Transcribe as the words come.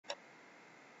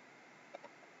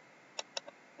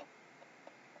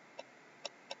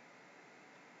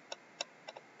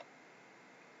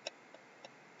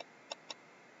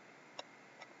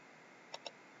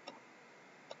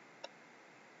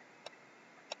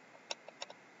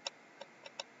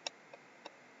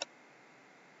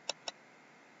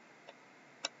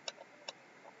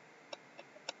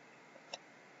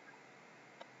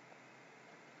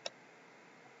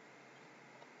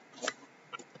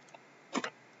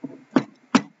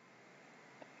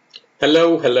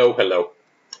Hello, hello, hello.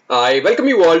 I welcome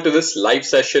you all to this live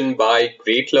session by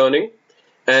Great Learning.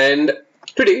 And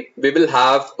today we will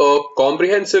have a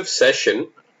comprehensive session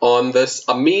on this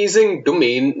amazing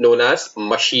domain known as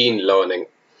machine learning.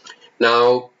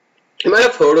 Now, you might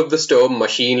have heard of this term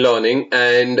machine learning,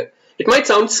 and it might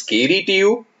sound scary to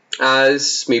you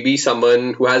as maybe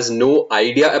someone who has no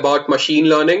idea about machine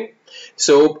learning.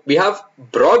 So we have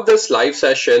brought this live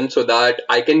session so that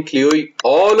I can clear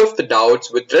all of the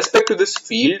doubts with respect to this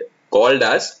field called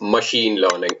as machine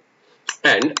learning.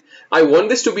 And I want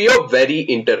this to be a very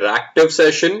interactive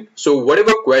session. So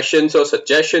whatever questions or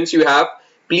suggestions you have,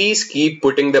 please keep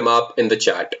putting them up in the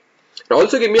chat. And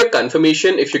also give me a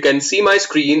confirmation if you can see my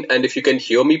screen and if you can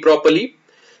hear me properly.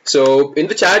 So in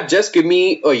the chat, just give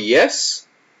me a yes.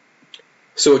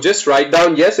 So just write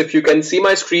down yes if you can see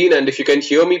my screen and if you can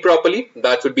hear me properly.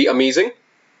 That would be amazing.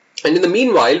 And in the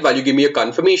meanwhile, while you give me a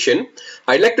confirmation,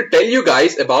 I'd like to tell you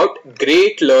guys about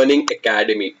Great Learning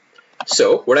Academy.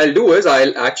 So what I'll do is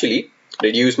I'll actually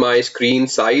reduce my screen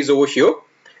size over here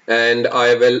and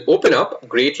I will open up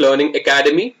Great Learning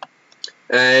Academy.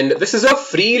 And this is a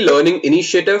free learning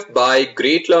initiative by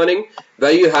Great Learning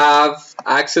where you have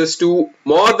access to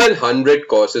more than 100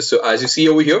 courses. So as you see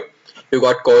over here, you've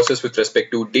got courses with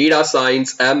respect to data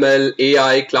science, ML,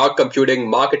 AI, cloud computing,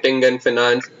 marketing and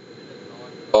finance,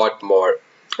 a lot more.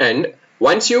 And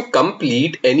once you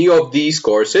complete any of these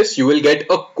courses, you will get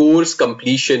a course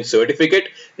completion certificate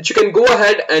that you can go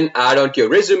ahead and add onto your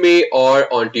resume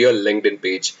or onto your LinkedIn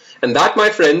page. And that,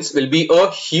 my friends, will be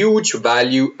a huge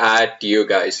value add to you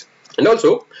guys. And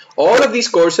also, all of these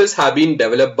courses have been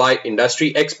developed by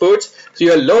industry experts, so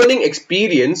your learning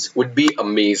experience would be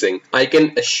amazing. I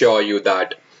can assure you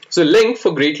that. So link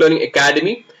for Great Learning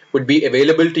Academy would be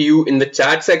available to you in the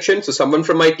chat section. So someone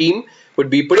from my team would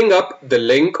be putting up the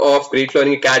link of Great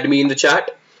Learning Academy in the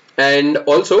chat. And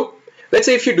also, let's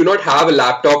say if you do not have a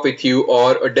laptop with you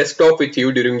or a desktop with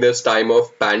you during this time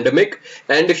of pandemic,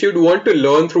 and if you'd want to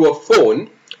learn through a phone,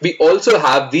 we also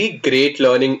have the Great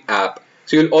Learning app.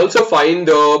 So you'll also find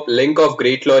the link of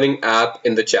Great Learning app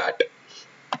in the chat.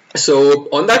 So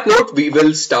on that note, we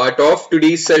will start off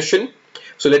today's session.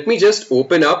 So let me just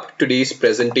open up today's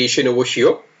presentation over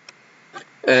here.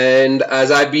 And as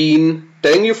I've been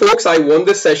telling you folks, I want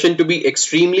this session to be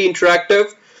extremely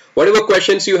interactive. Whatever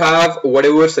questions you have,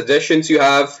 whatever suggestions you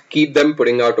have, keep them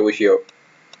putting out over here.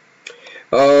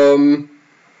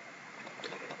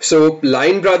 So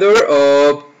Line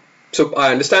Brother, so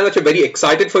I understand that you're very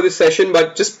excited for this session,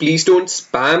 but just please don't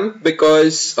spam,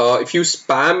 because if you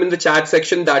spam in the chat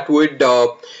section, that would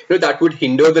that would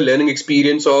hinder the learning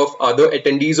experience of other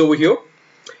attendees over here.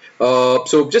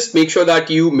 So just make sure that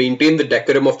you maintain the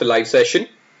decorum of the live session.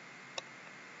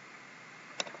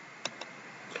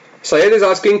 Syed is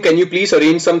asking, can you please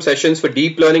arrange some sessions for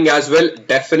deep learning as well?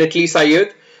 Definitely,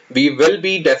 Syed. We will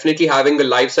be definitely having a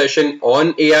live session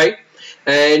on AI,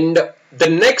 and the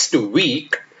next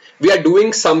week we are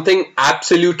doing something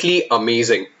absolutely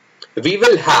amazing. We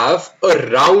will have a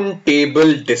round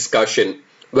table discussion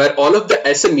where all of the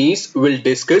SMEs will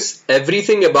discuss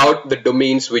everything about the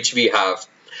domains which we have.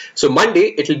 So Monday,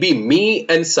 it will be me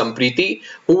and Sampriti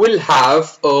who will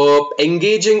have a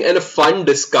engaging and a fun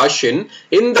discussion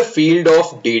in the field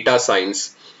of data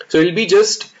science. So it will be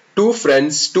just two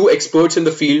friends, two experts in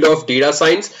the field of data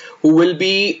science who will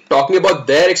be talking about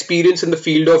their experience in the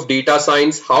field of data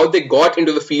science, how they got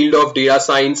into the field of data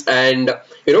science, and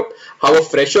how a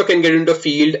fresher can get into the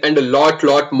field, and a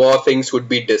lot more things would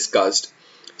be discussed.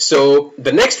 So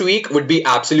the next week would be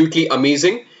absolutely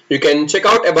amazing. You can check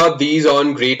out about these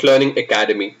on Great Learning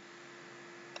Academy.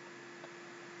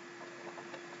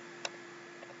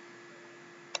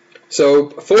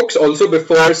 So folks, also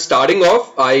before starting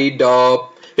off, I'd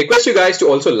request you guys to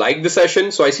also like the session.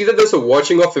 So I see that there's a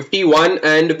watching of 51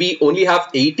 and we only have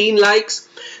 18 likes.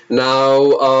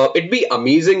 Now it'd be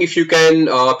amazing if you can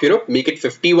make it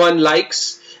 51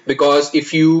 likes, because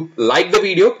if you like the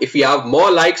video, if we have more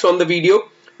likes on the video,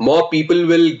 more people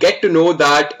will get to know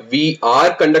that we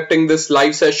are conducting this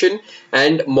live session,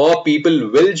 and more people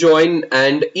will join,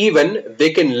 and even they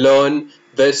can learn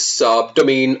this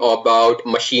domain about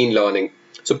machine learning.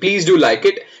 So please do like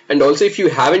it, and also if you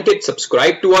haven't yet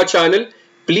subscribed to our channel,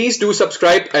 please do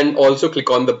subscribe and also click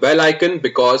on the bell icon,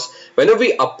 because whenever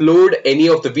we upload any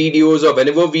of the videos or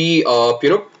whenever we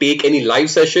take any live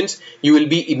sessions, you will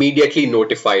be immediately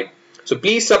notified. So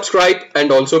please subscribe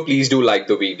and also please do like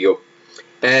the video.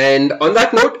 And on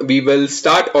that note, we will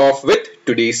start off with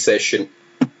today's session.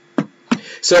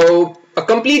 So a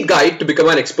complete guide to become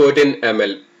an expert in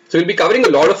ML. So we'll be covering a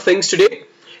lot of things today.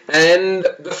 And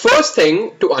the first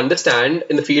thing to understand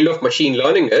in the field of machine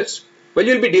learning is Well,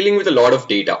 you'll be dealing with a lot of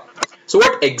data. So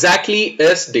what exactly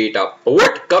is data?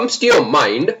 What comes to your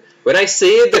mind when I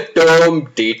say the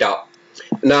term data?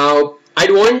 Now,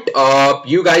 I'd want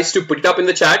you guys to put it up in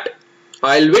the chat.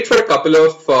 I'll wait for a couple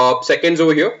of seconds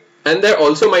over here. And there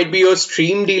also might be a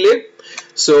stream delay.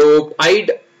 So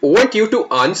I'd want you to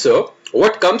answer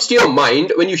what comes to your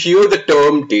mind when you hear the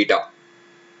term data.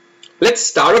 Let's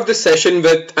start off this session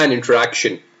with an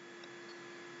interaction.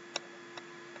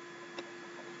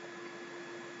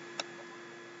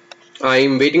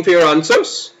 I'm waiting for your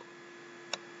answers.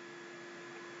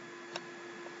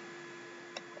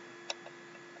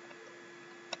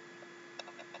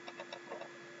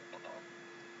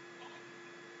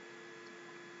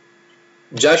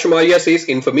 Jashumaria says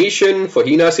information.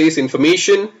 Fahina says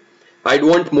information. I'd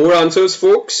want more answers,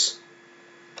 folks.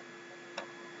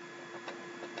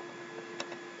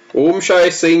 Om Shah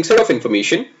is saying set of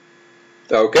information.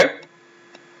 Okay.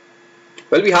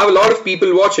 Well, we have a lot of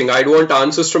people watching. I'd want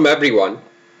answers from everyone.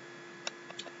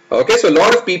 Okay, so a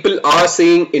lot of people are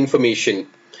saying information.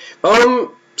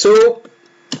 So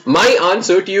my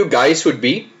answer to you guys would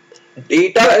be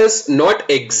data is not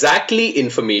exactly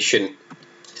information.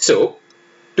 So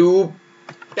to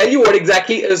tell you what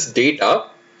exactly is data,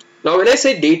 now when I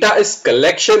say data is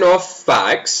collection of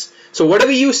facts, so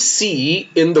whatever you see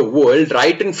in the world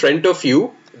right in front of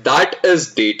you, that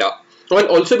is data. I'll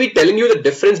also be telling you the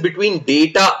difference between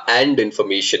data and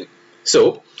information.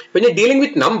 So when you're dealing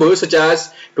with numbers such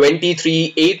as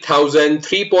 23, 8000,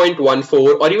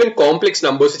 3.14 or even complex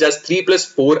numbers such as 3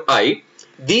 plus 4i,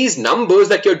 these numbers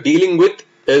that you're dealing with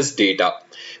is data.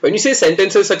 When you say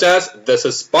sentences such as this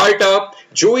is Sparta,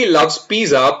 Joey loves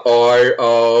pizza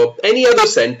or any other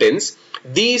sentence,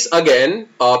 these again,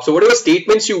 so whatever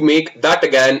statements you make, that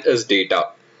again is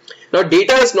data. Now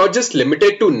data is not just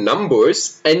limited to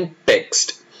numbers and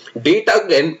text. Data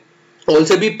can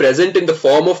also be present in the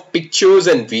form of pictures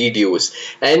and videos,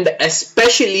 and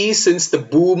especially since the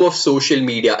boom of social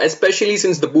media, especially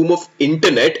since the boom of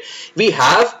internet, we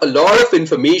have a lot of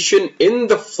information in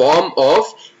the form of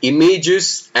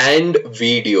images and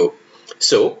video.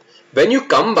 So when you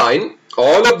combine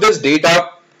all of this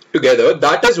data together,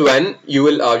 that is when you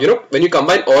will when you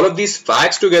combine all of these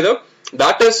facts together,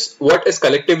 that is what is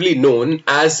collectively known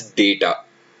as data.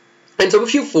 And some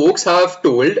of you folks have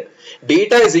told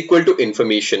data is equal to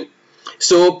information.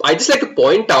 So I just like to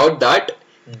point out that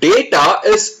data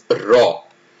is raw.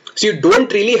 So you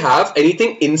don't really have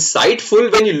anything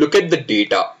insightful when you look at the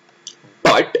data.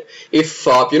 But if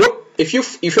if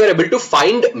you are able to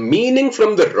find meaning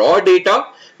from the raw data,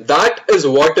 that is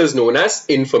what is known as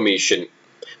information.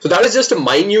 So that is just a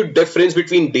minute difference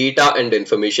between data and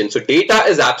information. So data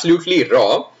is absolutely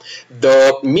raw.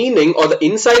 The meaning or the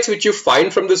insights which you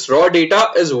find from this raw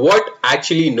data is what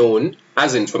actually known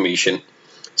as information.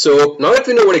 So now that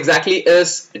we know what exactly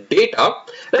is data,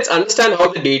 let's understand how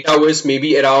the data was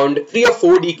maybe around 3 or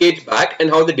 4 decades back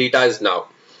and how the data is now.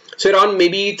 So around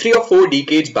maybe 3 or 4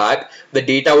 decades back, the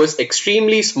data was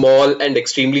extremely small and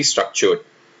extremely structured.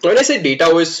 When I say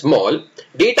data was small,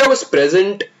 data was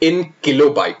present in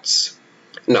kilobytes.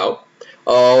 Now,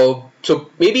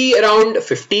 so maybe around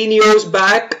 15 years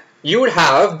back, you would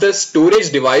have the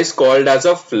storage device called as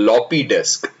a floppy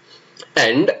disk.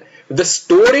 And the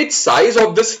storage size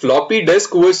of this floppy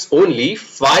disk was only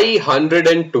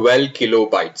 512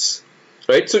 kilobytes.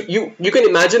 Right? So you can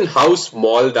imagine how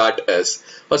small that is.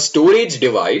 A storage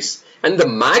device, and the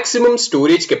maximum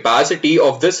storage capacity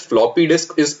of this floppy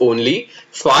disk is only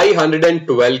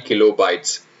 512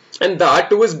 kilobytes. And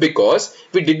that was because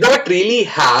we did not really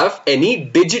have any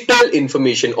digital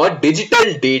information or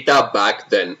digital data back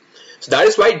then. So that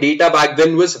is why data back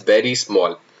then was very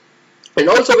small. And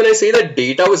also when I say that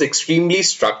data was extremely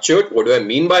structured, what do I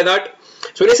mean by that?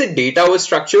 So when I say data was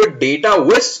structured, data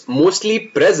was mostly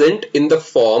present in the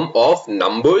form of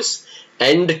numbers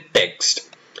and text.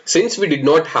 Since we did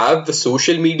not have the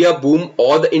social media boom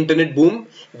or the internet boom,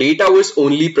 data was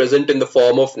only present in the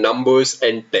form of numbers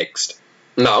and text.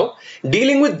 Now,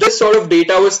 dealing with this sort of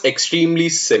data was extremely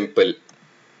simple.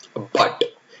 But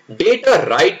data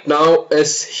right now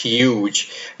is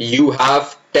huge. You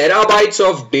have terabytes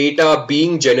of data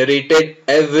being generated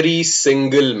every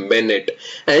single minute,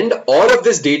 and all of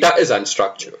this data is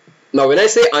unstructured. Now, when I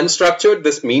say unstructured,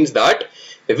 this means that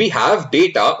we have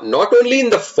data not only in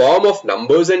the form of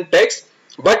numbers and text,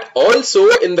 but also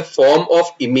in the form of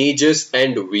images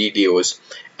and videos.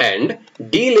 And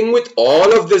dealing with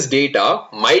all of this data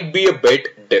might be a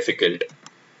bit difficult.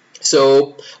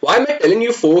 So why am I telling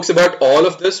you folks about all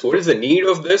of this? What is the need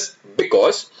of this?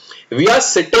 Because we are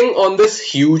sitting on this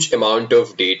huge amount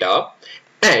of data,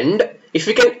 and if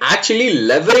we can actually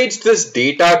leverage this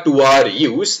data to our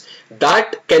use,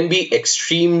 that can be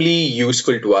extremely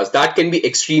useful to us. That can be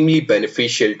extremely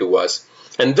beneficial to us.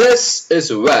 And this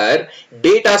is where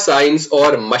data science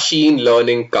or machine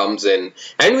learning comes in.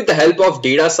 And with the help of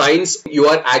data science, you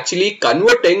are actually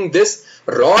converting this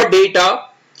raw data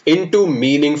into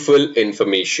meaningful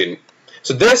information.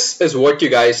 So this is what you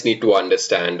guys need to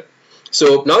understand.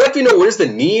 So now that we know what is the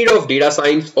need of data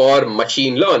science or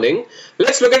machine learning,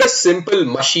 let's look at a simple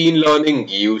machine learning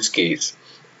use case.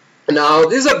 Now,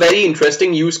 this is a very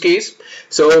interesting use case.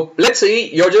 So let's say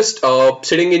you're just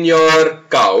sitting in your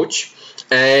couch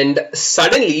and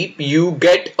suddenly you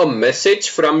get a message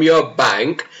from your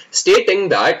bank stating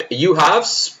that you have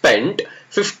spent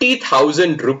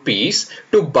 50,000 rupees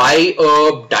to buy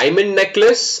a diamond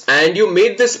necklace, and you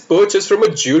made this purchase from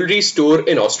a jewelry store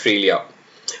in Australia.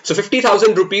 So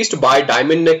 50,000 rupees to buy a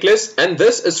diamond necklace, and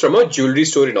this is from a jewelry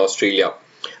store in Australia.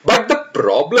 But the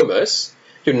problem is,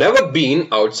 you've never been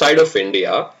outside of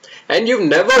India and you've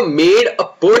never made a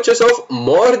purchase of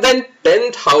more than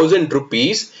 10,000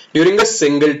 rupees during a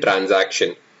single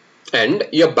transaction. And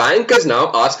your bank is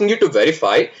now asking you to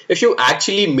verify if you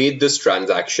actually made this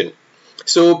transaction.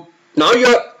 So now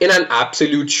you're in an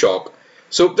absolute shock.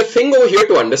 So the thing over here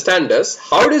to understand is,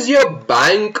 how does your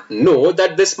bank know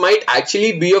that this might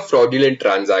actually be a fraudulent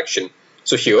transaction?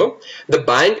 So here, the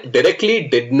bank directly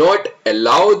did not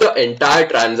allow the entire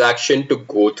transaction to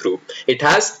go through. It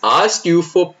has asked you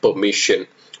for permission.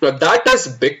 Now that is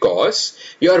because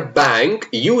your bank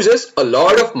uses a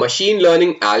lot of machine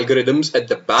learning algorithms at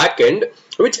the back end,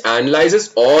 which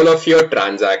analyzes all of your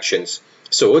transactions.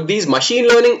 So these machine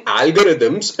learning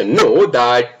algorithms know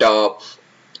that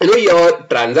your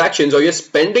transactions or your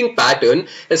spending pattern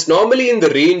is normally in the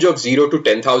range of 0 to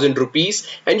 10,000 rupees,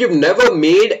 and you've never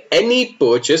made any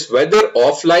purchase, whether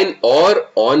offline or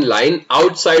online,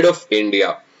 outside of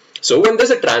India. So when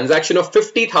there's a transaction of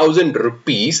 50,000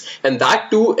 rupees, and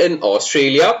that too in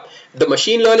Australia, the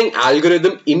machine learning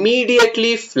algorithm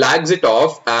immediately flags it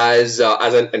off as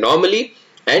an anomaly,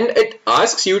 and it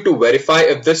asks you to verify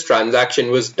if this transaction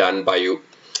was done by you.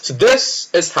 So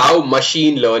this is how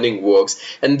machine learning works,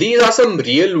 and these are some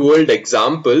real world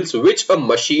examples which a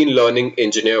machine learning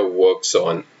engineer works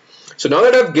on. So now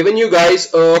that I've given you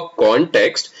guys a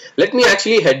context, let me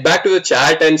actually head back to the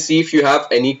chat and see if you have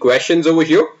any questions over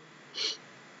here.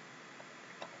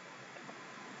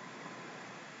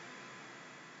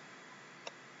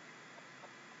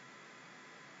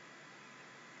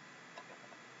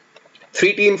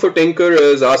 Teen for Tinker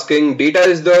is asking, data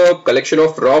is the collection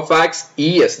of raw facts.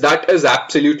 Yes, that is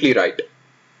absolutely right.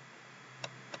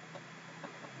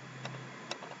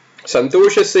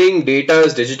 Santosh is saying data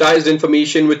is digitized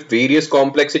information with various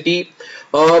complexity.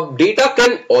 Data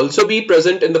can also be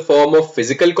present in the form of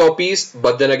physical copies,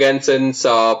 but then again, since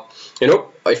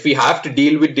if we have to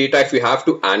deal with data, if we have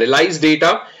to analyze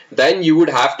data, then you would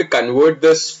have to convert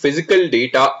this physical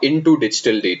data into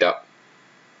digital data.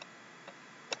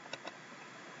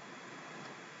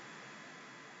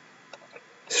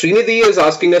 Srinidhi is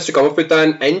asking us to come up with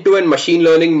an end-to-end machine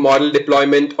learning model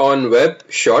deployment on web.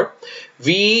 Sure.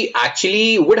 We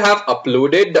actually would have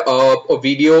uploaded a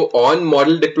video on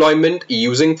model deployment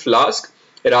using Flask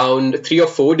around 3 or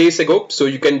 4 days ago. So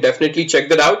you can definitely check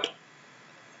that out.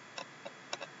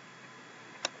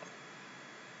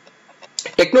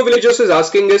 Techno Villagers is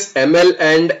asking, is ML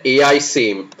and AI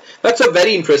same? That's a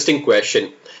very interesting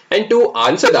question. And to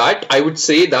answer that, I would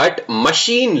say that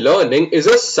machine learning is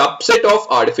a subset of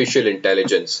artificial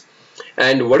intelligence.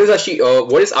 And what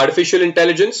is artificial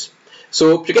intelligence?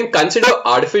 So you can consider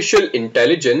artificial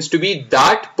intelligence to be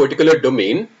that particular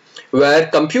domain where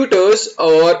computers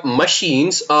or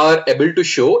machines are able to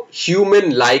show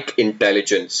human-like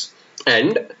intelligence.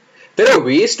 And there are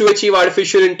ways to achieve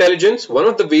artificial intelligence. One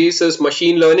of the ways is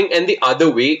machine learning, and the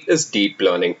other way is deep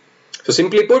learning. So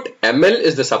simply put, ML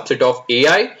is the subset of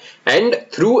AI, and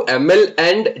through ML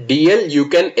and DL you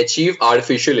can achieve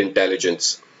artificial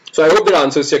intelligence. So I hope that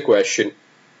answers your question.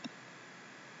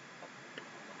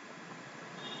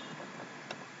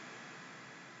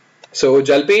 So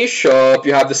Jalpesh,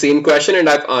 you have the same question and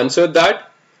I've answered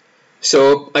that.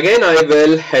 So again, I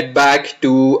will head back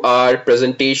to our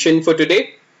presentation for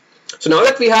today. So now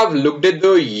that we have looked at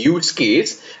the use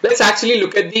case, let's actually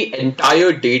look at the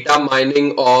entire data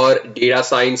mining or data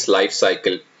science life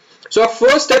cycle. So our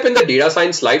first step in the data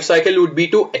science life cycle would be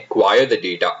to acquire the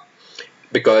data,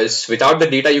 because without the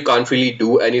data you can't really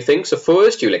do anything. So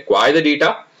first you'll acquire the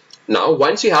data. Now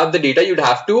once you have the data, you'd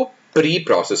have to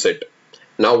pre-process it.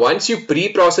 Now once you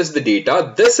pre-process the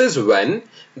data, this is when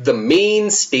the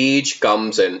main stage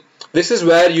comes in. this is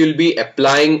where you'll be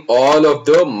applying all of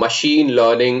the machine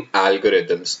learning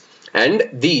algorithms. And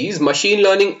these machine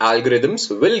learning algorithms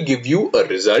will give you a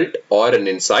result or an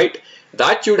insight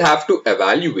that you'd have to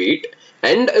evaluate.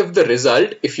 And if the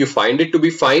result, if you find it to be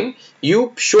fine,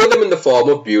 you show them in the form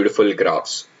of beautiful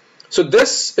graphs. So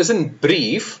this is in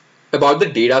brief about the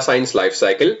data science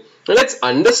lifecycle. Now let's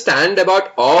understand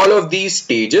about all of these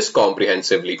stages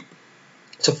comprehensively.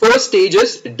 So first stage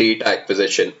is data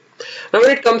acquisition. Now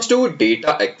when it comes to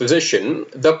data acquisition,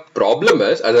 the problem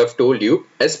is, as I've told you,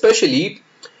 especially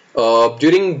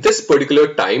during this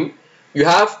particular time, you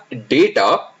have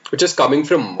data which is coming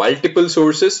from multiple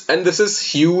sources, and this is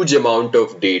huge amount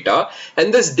of data,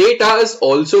 and this data is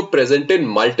also present in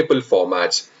multiple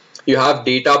formats. You have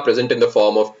data present in the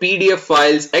form of PDF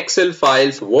files, Excel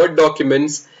files, Word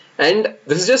documents, and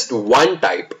this is just one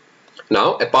type.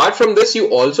 Now apart from this,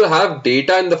 you also have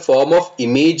data in the form of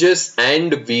images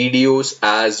and videos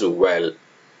as well.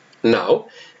 Now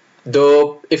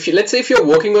let's say if you're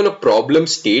working on a problem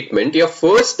statement, your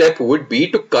first step would be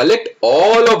to collect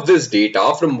all of this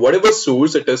data from whatever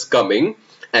source it is coming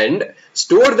and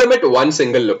store them at one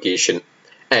single location.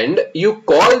 And you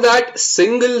call that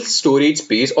single storage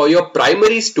space or your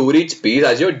primary storage space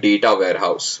as your data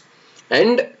warehouse.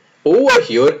 And over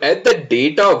here at the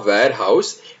data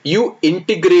warehouse, you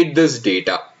integrate this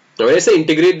data. Now when I say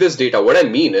integrate this data, what I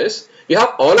mean is you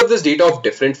have all of this data of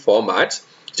different formats.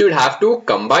 So you'd have to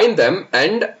combine them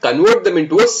and convert them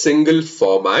into a single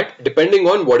format depending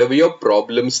on whatever your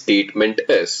problem statement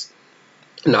is.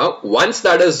 Now, once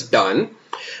that is done,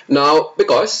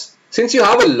 because since you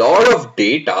have a lot of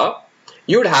data,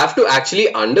 you'd have to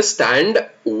actually understand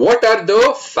what are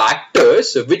the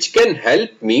factors which can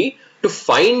help me to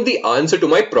find the answer to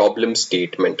my problem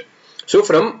statement. So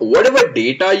from whatever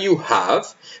data you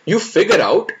have, you figure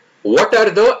out what are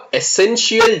the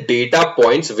essential data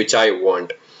points which I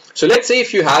want. So let's say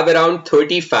if you have around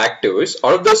 30 factors,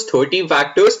 out of those 30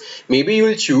 factors, maybe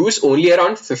you'll choose only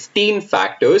around 15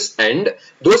 factors, and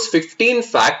those 15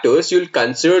 factors, you'll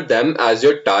consider them as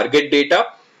your target data.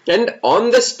 And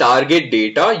on this target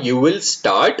data, you will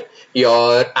start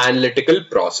your analytical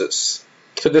process.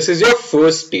 So this is your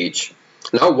first stage.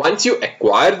 Now, once you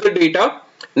acquire the data,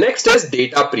 next is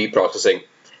data pre-processing.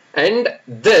 And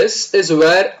this is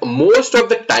where most of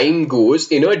the time goes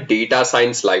in a data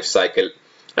science lifecycle.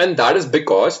 And that is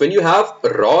because when you have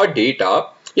raw data,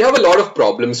 you have a lot of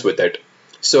problems with it.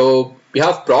 So you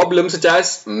have problems such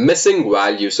as missing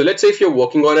values. So let's say if you're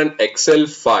working on an Excel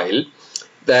file,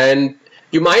 then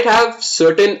you might have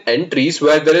certain entries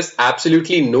where there is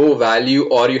absolutely no value,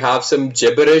 or you have some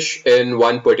gibberish in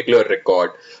one particular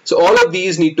record. So all of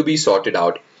these need to be sorted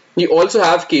out. You also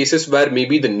have cases where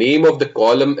maybe the name of the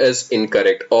column is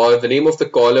incorrect, or the name of the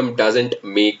column doesn't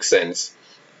make sense.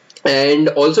 And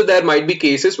also there might be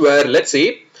cases where, let's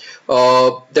say,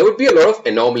 there would be a lot of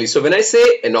anomalies. So when I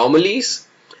say anomalies,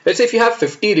 let's say if you have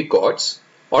 50 records,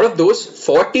 out of those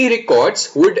 40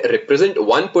 records would represent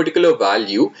one particular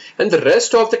value, and the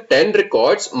rest of the 10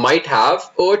 records might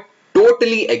have a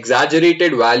totally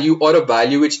exaggerated value or a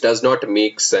value which does not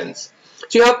make sense.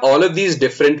 So you have all of these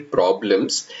different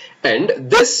problems, and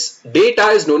this data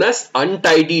is known as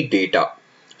untidy data.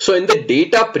 So in the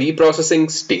data pre-processing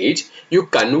stage, you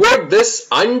convert this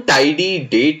untidy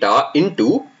data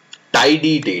into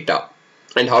tidy data.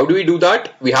 And how do we do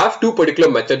that? We have two particular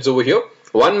methods over here.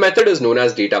 One method is known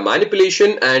as data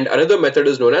manipulation, and another method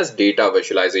is known as data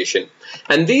visualization.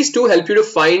 And these two help you to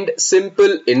find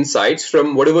simple insights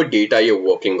from whatever data you're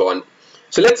working on.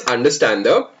 So let's understand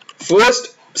the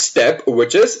first step,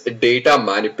 which is data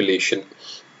manipulation.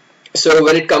 So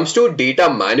when it comes to data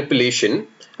manipulation,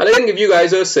 and I can give you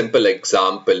guys a simple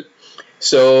example.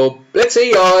 So let's say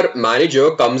your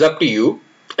manager comes up to you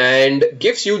and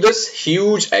gives you this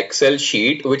huge Excel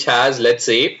sheet which has, let's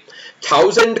say,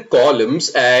 1,000 columns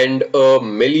and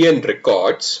 1,000,000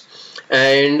 records.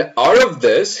 And out of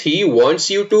this, he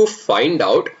wants you to find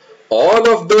out all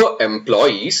of the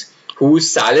employees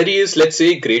whose salary is, let's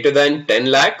say, greater than 10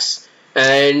 lakhs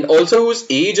and also whose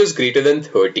age is greater than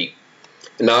 30.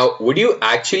 Now, would you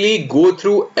actually go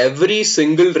through every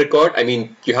single record? I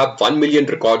mean, you have 1,000,000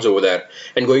 records over there,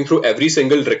 and going through every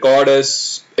single record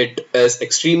is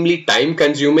extremely time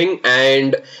consuming,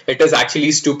 and it is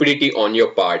actually stupidity on your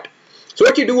part. So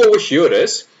what you do over here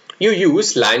is you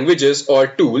use languages or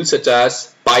tools such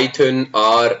as Python,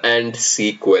 R, and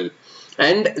SQL.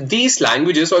 And these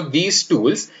languages or these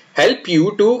tools help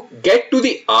you to get to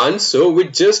the answer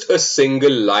with just a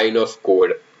single line of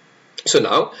code. So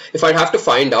now, if I have to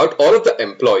find out all of the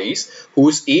employees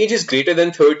whose age is greater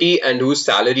than 30 and whose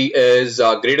salary is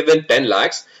greater than 10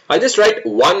 lakhs, I'll just write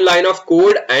one line of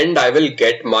code and I will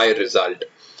get my result.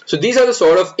 So these are the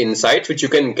sort of insights which you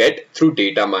can get through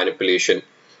data manipulation.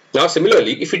 Now,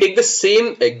 similarly, if you take the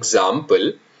same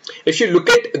example, if you look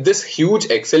at this huge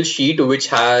Excel sheet which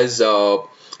has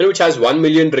 1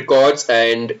 million records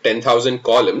and 10,000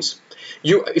 columns,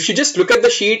 if you just look at the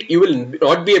sheet, you will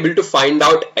not be able to find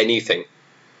out anything.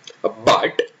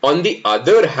 But on the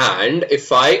other hand,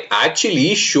 if I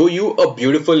actually show you a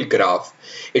beautiful graph,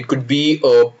 it could be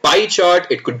a pie chart,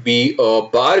 it could be a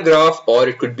bar graph, or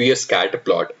it could be a scatter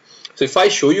plot. So if I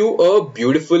show you a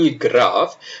beautiful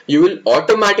graph, you will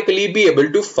automatically be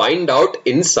able to find out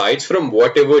insights from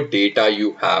whatever data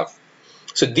you have.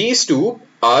 So these two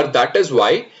are, that is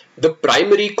why the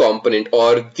primary component,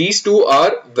 or these two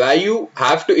are where you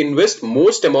have to invest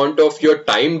most amount of your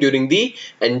time during the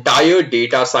entire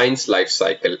data science life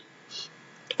cycle.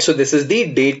 So this is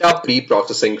the data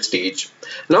pre-processing stage.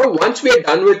 Now once we are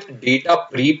done with data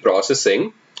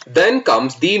pre-processing, then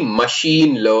comes the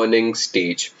machine learning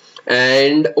stage.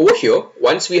 And over here,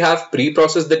 once we have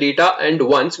pre-processed the data and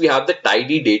once we have the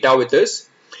tidy data with us,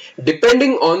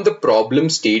 depending on the problem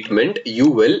statement, you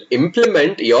will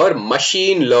implement your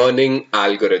machine learning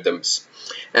algorithms.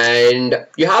 And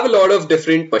you have a lot of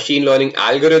different machine learning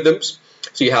algorithms.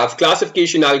 So you have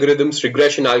classification algorithms,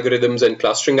 regression algorithms, and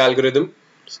clustering algorithm.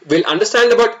 We'll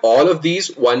understand about all of these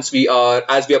as we are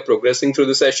progressing through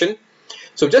the session.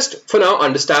 So just for now,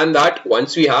 understand that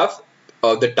once we have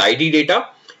the tidy data,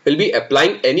 we'll be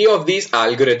applying any of these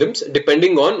algorithms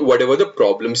depending on whatever the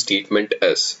problem statement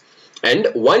is. And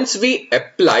once we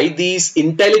apply these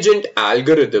intelligent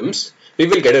algorithms, we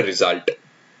will get a result.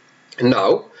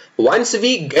 Now, once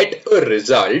we get a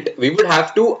result, we would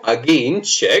have to again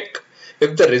check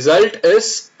if the result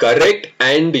is correct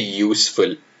and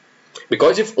useful.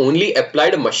 Because you've only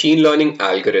applied a machine learning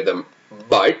algorithm,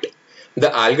 but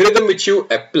the algorithm which you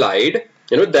applied,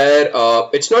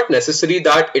 it's not necessary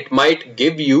that it might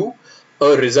give you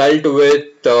a result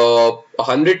with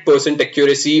 100%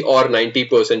 accuracy or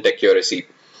 90% accuracy.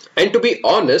 And to be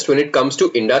honest, when it comes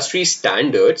to industry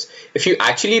standards, if you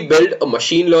actually build a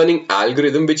machine learning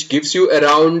algorithm which gives you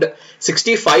around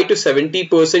 65 to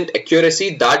 70%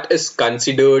 accuracy, that is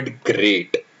considered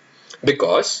great.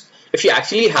 Because if you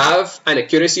actually have an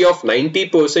accuracy of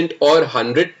 90% or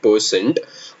 100%,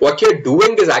 what you're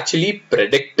doing is actually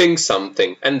predicting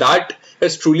something, and that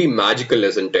is truly magical,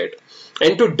 isn't it?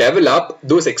 And to develop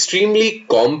those extremely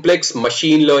complex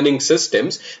machine learning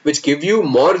systems which give you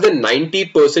more than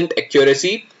 90%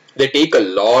 accuracy, they take a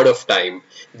lot of time.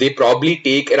 They probably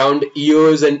take around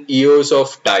years and years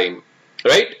of time,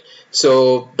 right?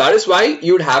 So that is why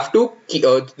you'd have to,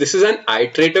 this is an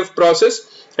iterative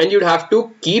process, and you'd have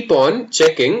to keep on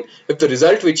checking if the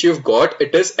result which you've got,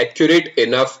 it is accurate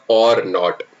enough or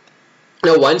not.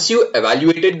 Now, once you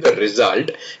evaluated the result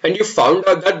and you found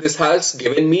out that this has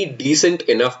given me decent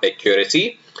enough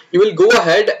accuracy, you will go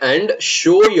ahead and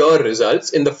show your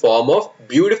results in the form of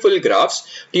beautiful graphs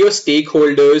to your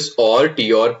stakeholders or to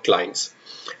your clients.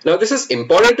 Now, this is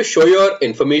important to show your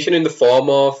information in the form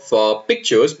of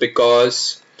pictures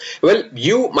because, well,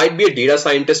 you might be a data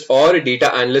scientist or a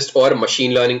data analyst or a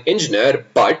machine learning engineer,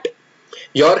 but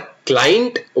your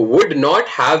client would not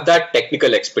have that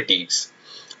technical expertise.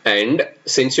 And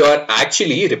since you are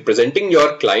actually representing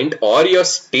your client or your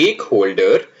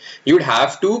stakeholder, you'd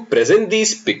have to present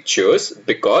these pictures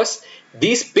because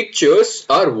these pictures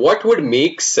are what would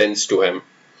make sense to him.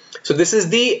 So this is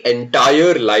the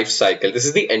entire life cycle. This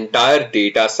is the entire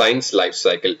data science life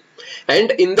cycle. And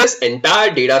in this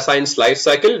entire data science life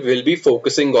cycle, we'll be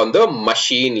focusing on the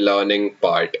machine learning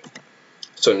part.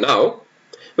 So now,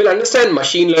 we'll understand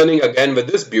machine learning again with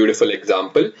this beautiful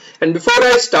example. And before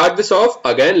I start this off,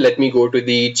 again, let me go to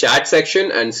the chat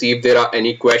section and see if there are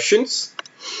any questions.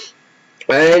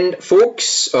 And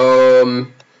folks,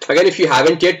 again, if you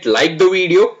haven't yet liked the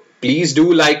video, please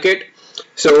do like it.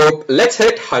 So let's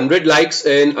hit 100 likes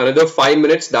in another 5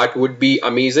 minutes. That would be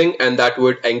amazing, and that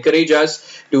would encourage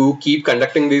us to keep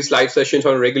conducting these live sessions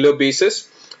on a regular basis.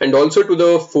 And also to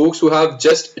the folks who have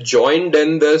just joined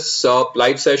in this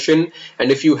live session,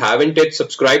 and if you haven't yet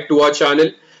subscribed to our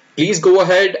channel, please go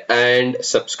ahead and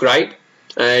subscribe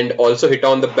and also hit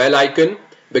on the bell icon,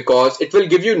 because it will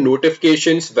give you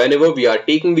notifications whenever we are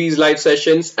taking these live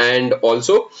sessions, and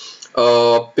also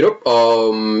also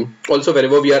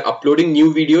whenever we are uploading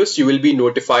new videos, you will be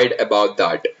notified about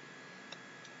that.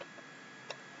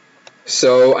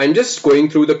 So I'm just going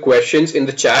through the questions in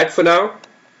the chat for now.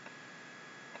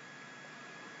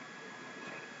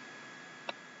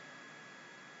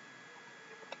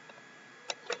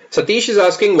 Satish is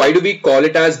asking, why do we call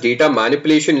it as data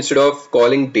manipulation instead of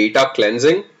calling data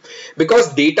cleansing?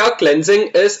 Because data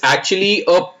cleansing is actually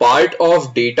a part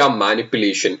of data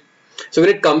manipulation. So when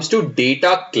it comes to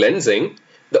data cleansing,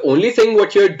 the only thing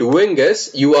what you're doing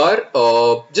is you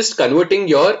are just converting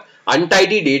your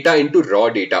untidy data into raw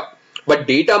data. But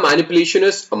data manipulation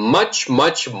is much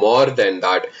more than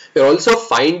that. You're also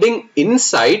finding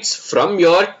insights from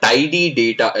your tidy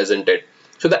data, isn't it?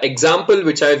 So the example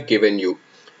which I've given you.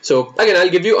 So again, I'll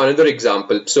give you another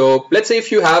example. So let's say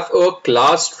if you have a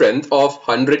class strength of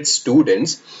 100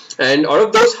 students, and out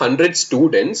of those 100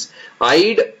 students,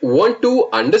 I'd want to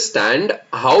understand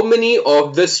how many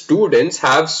of the students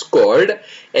have scored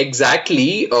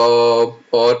exactly, or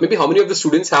maybe how many of the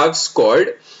students have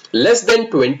scored less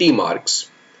than 20 marks.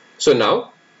 So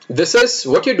now, this is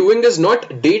what you're doing is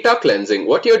not data cleansing.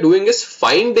 What you're doing is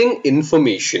finding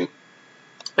information.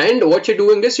 And what you're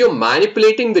doing is you're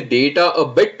manipulating the data a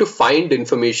bit to find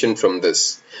information from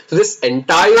this. So this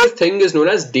entire thing is known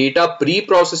as data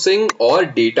pre-processing or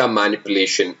data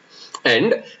manipulation.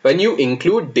 And when you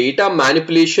include data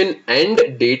manipulation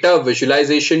and data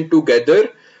visualization together,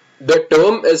 the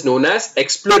term is known as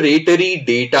exploratory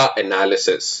data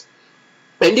analysis.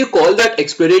 And you call that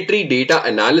exploratory data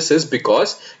analysis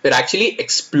because they're actually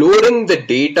exploring the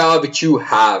data which you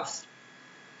have.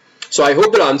 So I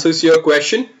hope that answers your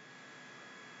question.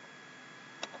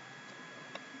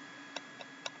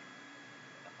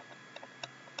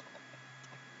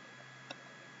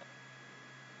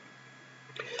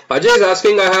 Ajay is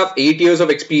asking, I have 8 years of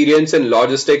experience in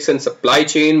logistics and supply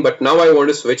chain, but now I want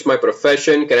to switch my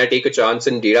profession. Can I take a chance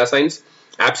in data science?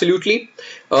 Absolutely.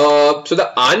 So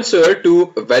the answer to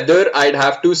whether I'd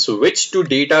have to switch to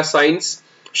data science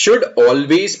should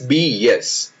always be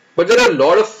yes. But there are a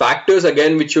lot of factors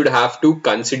again which you'd have to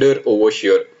consider over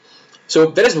here. So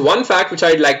there is one fact which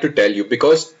I'd like to tell you,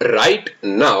 because right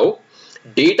now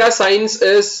data science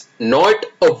is not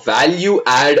a value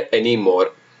add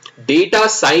anymore. Data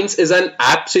science is an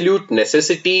absolute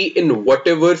necessity in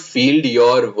whatever field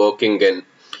you're working in.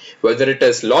 Whether it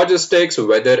is logistics,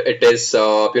 whether it is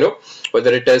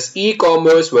whether it is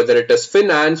e-commerce, whether it is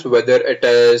finance, whether it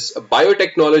is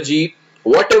biotechnology,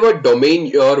 whatever domain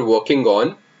you're working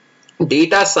on,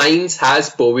 data science has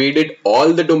pervaded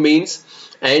all the domains,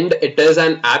 and it is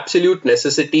an absolute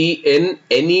necessity in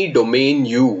any domain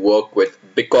you work with,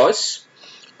 because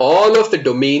all of the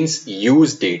domains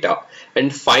use data,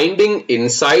 and finding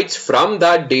insights from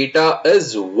that data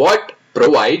is what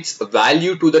provides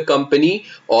value to the company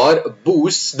or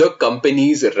boosts the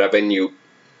company's revenue.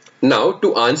 Now,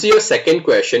 to answer your second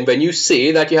question, when you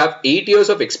say that you have 8 years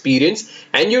of experience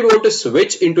and you want to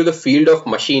switch into the field of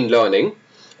machine learning,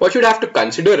 what you'd have to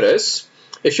consider is,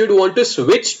 if you'd want to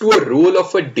switch to a role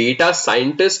of a data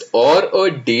scientist or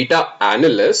a data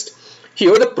analyst,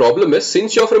 here the problem is,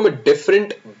 since you're from a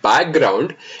different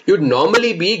background, you'd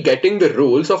normally be getting the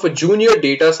roles of a junior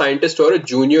data scientist or a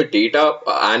junior data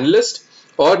analyst,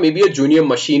 or maybe a junior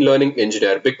machine learning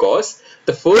engineer, because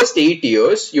the first 8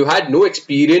 years you had no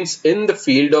experience in the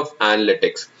field of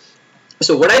analytics.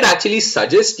 So what I'd actually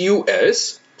suggest you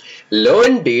is,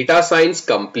 learn data science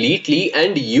completely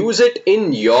and use it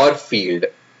in your field.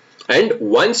 And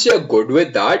once you're good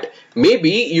with that, maybe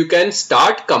you can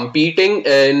start competing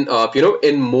in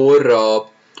in more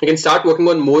you can start working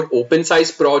on more open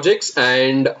source projects.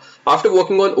 And after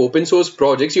working on open source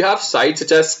projects, you have sites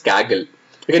such as Kaggle.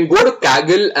 You can go to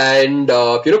Kaggle and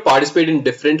participate in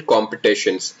different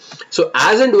competitions. So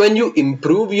as and when you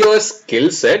improve your skill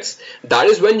sets, that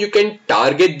is when you can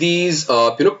target these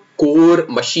core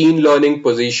machine learning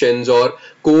positions or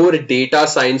core data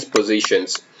science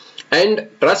positions. And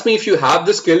trust me, if you have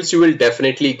the skills, you will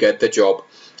definitely get the job.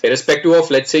 Irrespective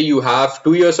of, let's say you have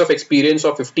 2 years of experience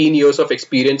or 15 years of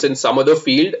experience in some other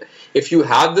field, if you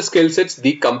have the skill sets,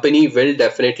 the company will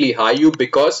definitely hire you,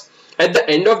 because at the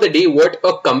end of the day, what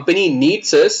a company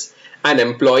needs is an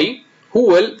employee who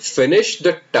will finish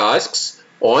the tasks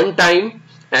on time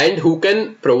and who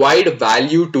can provide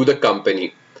value to the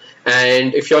company.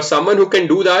 And if you're someone who can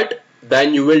do that,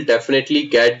 then you will definitely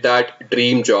get that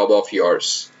dream job of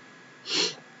yours.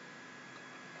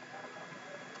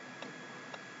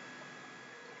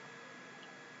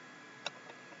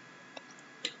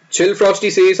 Chill Frosty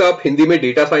says, आप हिंदी में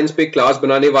data science पे class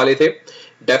बनाने वाले थे.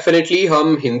 Definitely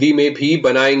हम हिंदी में भी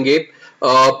बनाएंगे.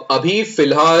 अभी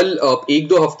फिलहाल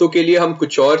 1-2 हफ्तों के लिए हम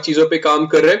कुछ और चीजों पे काम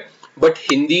कर रहे हैं, बट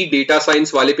हिंदी डेटा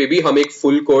साइंस वाले पे भी हम एक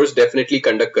फुल कोर्स डेफिनेटली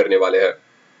कंडक्ट करने वाले हैं.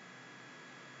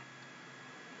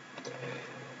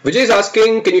 Vijay is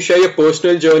asking, can you share your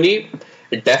personal journey?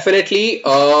 Definitely.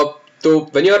 So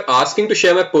when you're asking to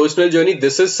share my personal journey,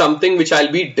 this is something which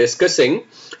I'll be discussing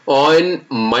on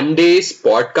Monday's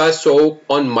podcast. So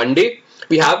on Monday,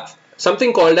 we have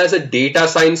something called as a data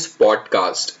science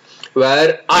podcast,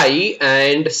 where I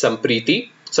and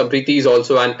Sampriti is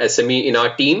also an SME in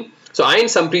our team. So I and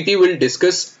Sampriti will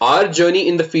discuss our journey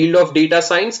in the field of data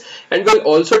science, and we'll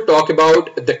also talk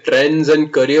about the trends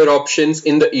and career options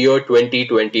in the year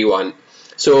 2021.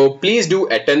 So please do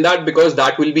attend that, because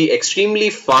that will be extremely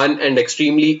fun and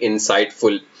extremely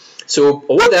insightful. So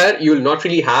over there, you'll not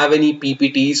really have any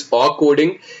PPTs or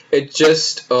coding. It's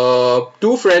just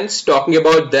two friends talking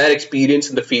about their experience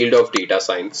in the field of data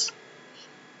science.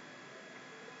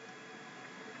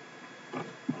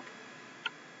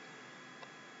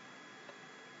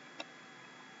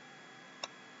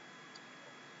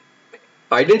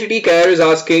 Identity Care is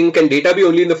asking, can data be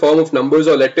only in the form of numbers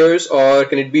or letters, or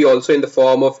can it be also in the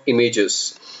form of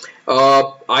images?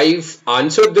 I've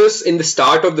answered this in the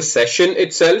start of the session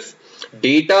itself.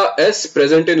 Data is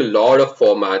present in a lot of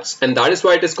formats, and that is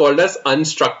why it is called as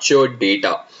unstructured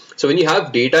data. So when you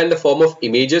have data in the form of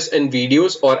images and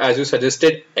videos, or as you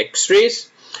suggested, X-rays,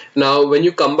 now when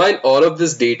you combine all of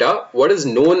this data, what is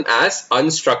known as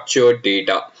unstructured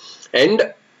data.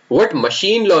 And what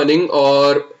machine learning,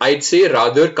 or I'd say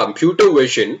rather computer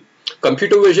vision,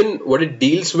 what it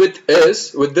deals with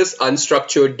is with this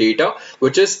unstructured data,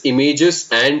 which is images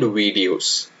and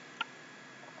videos.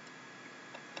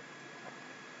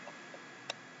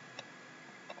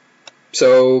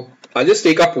 So I'll just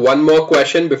take up one more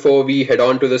question before we head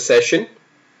on to the session.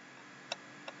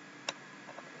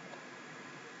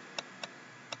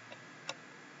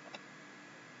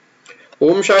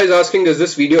 Om Shah is asking, is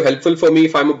this video helpful for me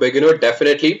if I'm a beginner?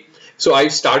 Definitely. So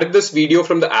I've started this video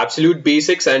from the absolute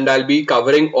basics, and I'll be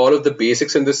covering all of the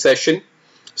basics in this session.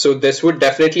 So this would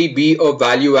definitely be a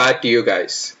value add to you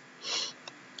guys.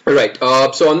 Alright,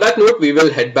 so on that note, we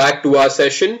will head back to our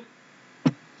session.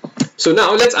 So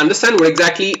now let's understand what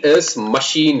exactly is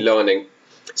machine learning.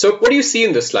 So what do you see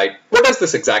in this slide? What is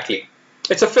this exactly?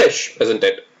 It's a fish, isn't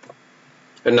it?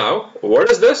 And now,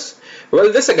 what is this?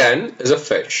 Well, this again is a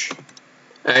fish.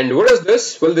 And what is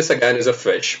this? Well, this again is a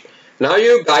fish. Now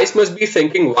you guys must be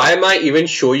thinking, why am I even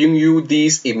showing you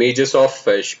these images of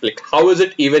fish? Like, how is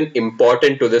it even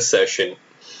important to this session?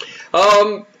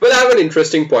 Well, I have an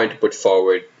interesting point to put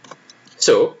forward.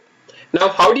 So, now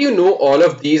how do you know all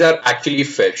of these are actually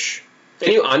fish?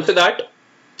 Can you answer that?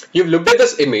 You've looked at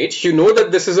this image, you know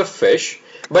that this is a fish,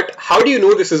 but how do you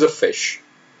know this is a fish?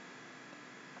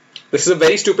 This is a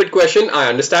very stupid question, I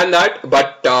understand that,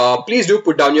 but please do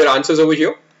put down your answers over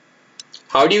here.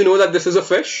 How do you know that this is a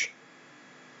fish?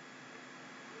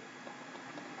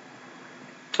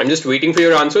 I'm just waiting for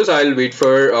your answers. I'll wait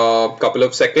for a couple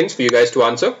of seconds for you guys to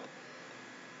answer.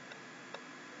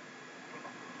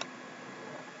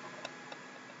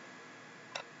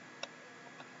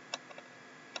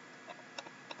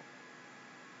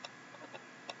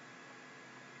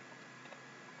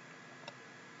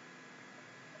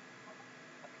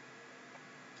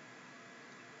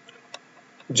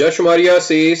 Josh Maria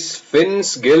says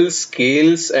fins, gills,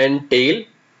 scales, and tail.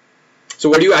 So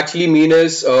what do you actually mean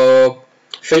is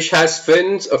fish has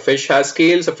fins, a fish has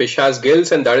scales, a fish has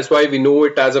gills, and that is why we know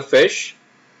it as a fish.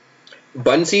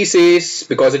 Bansi says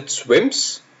because it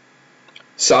swims.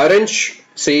 Saransh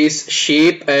says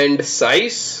shape and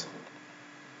size.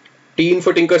 Teen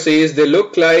Footinker says they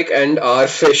look like and are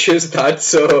fishes.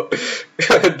 That's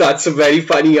that's a very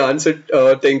funny answer,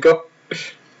 Tinker.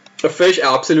 A fish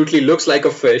absolutely looks like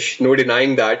a fish, no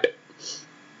denying that.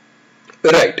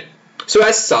 Right. So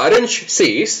as Saransh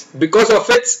says, because of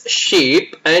its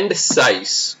shape and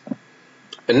size.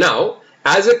 And now,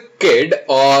 as a kid,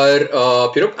 or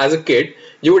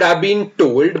you would have been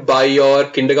told by your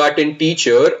kindergarten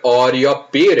teacher or your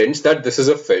parents that this is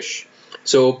a fish.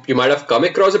 So you might have come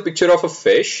across a picture of a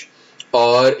fish,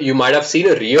 or you might have seen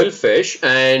a real fish,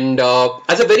 and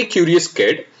as a very curious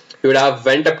kid, you would have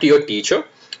went up to your teacher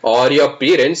or your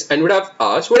parents and would have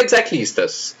asked, what exactly is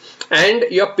this? And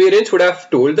your parents would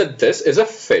have told that this is a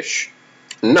fish.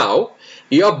 Now,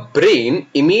 your brain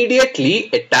immediately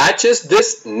attaches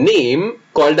this name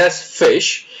called as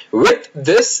fish with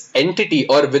this entity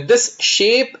or with this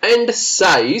shape and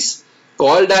size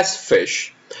called as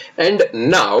fish. And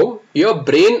now, your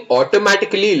brain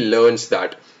automatically learns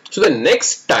that. So the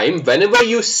next time, whenever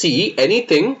you see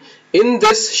anything in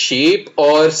this shape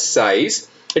or size,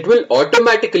 it will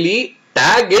automatically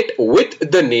tag it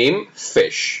with the name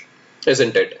fish,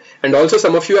 isn't it? And also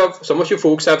some of you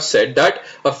folks have said that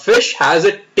a fish has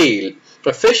a tail,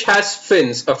 a fish has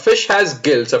fins, a fish has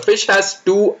gills, a fish has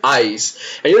two eyes,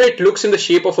 and it looks in the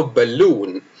shape of a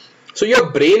balloon. So your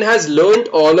brain has learned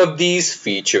all of these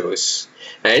features,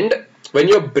 and when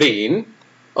your brain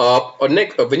when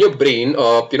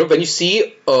you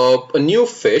see a new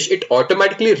fish, it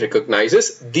automatically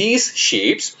recognizes these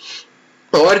shapes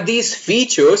or these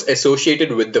features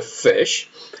associated with the fish,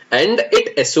 and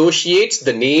it associates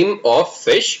the name of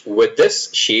fish with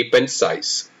this shape and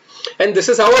size. And this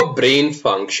is how our brain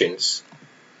functions.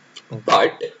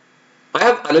 But I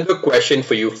have another question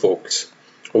for you folks.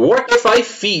 What if I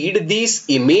feed these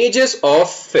images of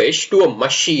fish to a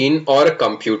machine or a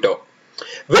computer?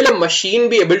 Will a machine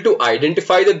be able to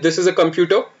identify that this is a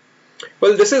computer?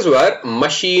 Well, this is where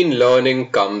machine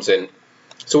learning comes in.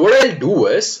 So what I'll do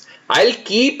is, I'll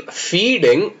keep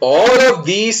feeding all of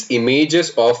these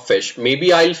images of fish.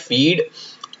 Maybe I'll feed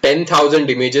 10,000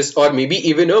 images or maybe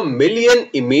even 1,000,000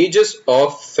 images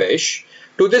of fish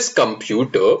to this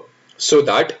computer so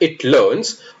that it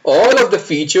learns all of the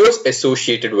features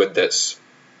associated with this.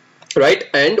 Right?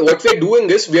 And what we're doing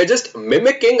is we are just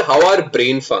mimicking how our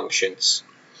brain functions.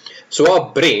 So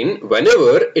our brain,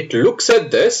 whenever it looks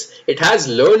at this, it has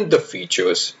learned the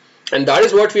features. And that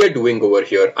is what we are doing over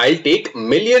here. I'll take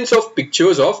millions of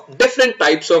pictures of different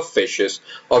types of fishes,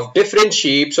 of different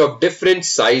shapes, of different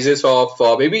sizes, of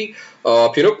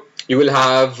you will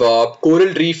have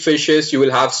coral reef fishes, you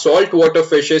will have saltwater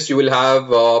fishes, you will have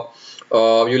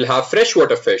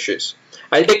freshwater fishes.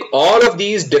 I'll take all of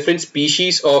these different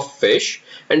species of fish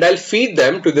and I'll feed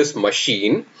them to this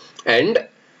machine, and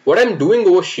what I'm doing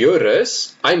over here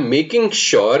is I'm making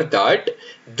sure that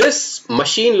this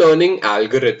machine learning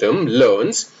algorithm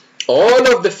learns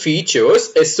all of the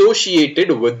features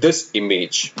associated with this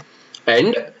image.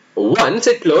 And once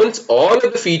it learns all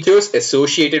of the features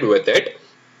associated with it,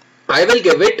 I will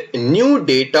give it new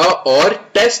data or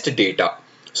test data.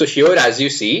 So here, as you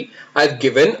see, I've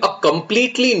given a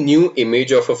completely new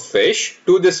image of a fish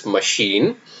to this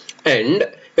machine, and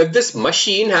if this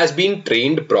machine has been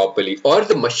trained properly, or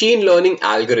the machine learning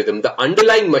algorithm, the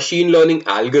underlying machine learning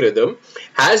algorithm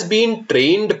has been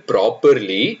trained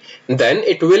properly, then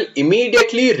it will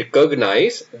immediately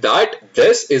recognize that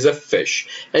this is a fish,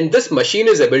 and this machine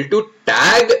is able to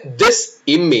tag this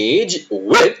image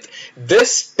with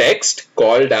this text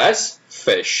called as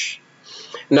fish.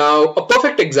 Now, a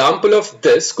perfect example of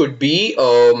this could be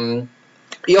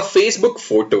your Facebook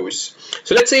photos.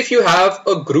 So let's say if you have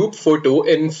a group photo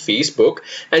in Facebook,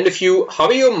 and if you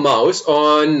hover your mouse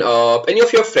on any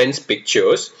of your friends'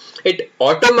 pictures, it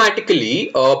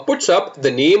automatically puts up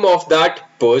the name of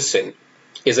that person,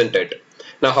 isn't it?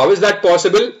 Now, how is that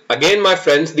possible? Again, my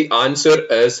friends, the answer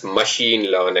is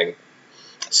machine learning.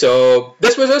 So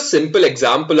this was a simple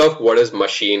example of what is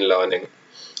machine learning.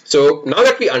 So now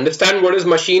that we understand what is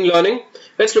machine learning,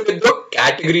 let's look at the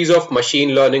categories of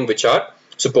machine learning, which are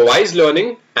supervised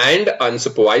learning and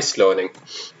unsupervised learning.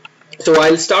 So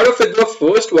I'll start off with the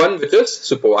first one, which is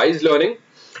supervised learning.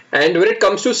 And when it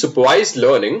comes to supervised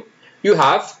learning, you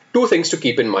have two things to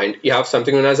keep in mind. You have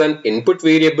something known as an input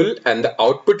variable and the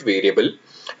output variable.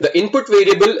 The input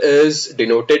variable is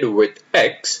denoted with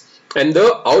X and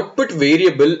the output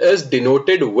variable is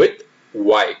denoted with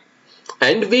Y.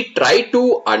 And we try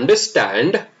to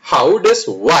understand how does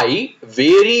Y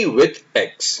vary with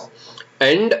X.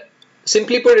 And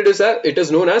simply put, it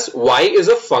is known as Y is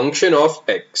a function of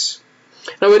X.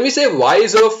 Now when we say Y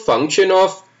is a function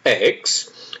of X,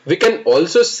 we can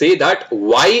also say that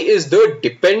Y is the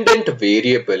dependent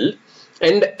variable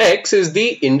and X is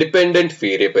the independent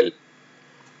variable,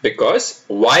 because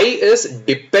Y is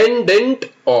dependent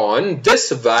on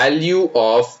this value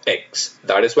of X.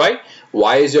 That is why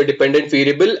Y is your dependent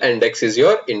variable and X is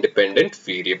your independent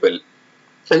variable.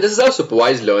 And this is how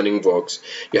supervised learning works.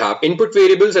 You have input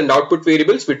variables and output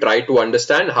variables. We try to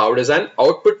understand how does an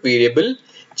output variable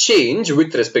change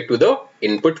with respect to the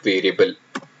input variable.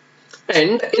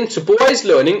 And in supervised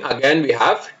learning, again, we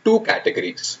have two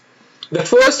categories. The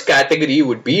first category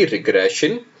would be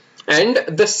regression and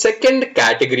the second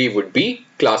category would be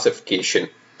classification.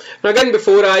 Now again,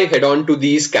 before I head on to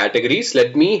these categories,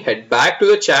 let me head back to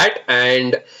the chat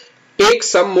and take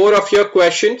some more of your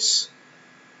questions.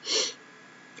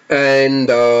 And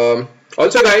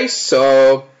also guys,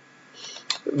 I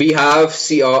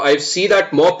see that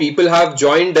more people have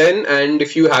joined in, and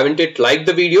if you haven't yet liked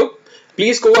the video,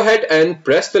 please go ahead and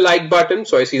press the like button.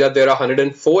 So I see that there are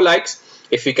 104 likes.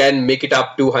 If we can make it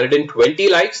up to 120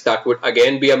 likes, that would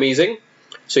again be amazing.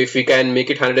 So if we can make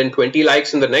it 120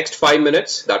 likes in the next 5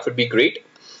 minutes, that would be great.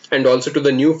 And also to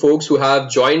the new folks who have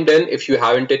joined in, if you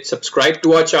haven't yet subscribed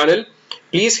to our channel,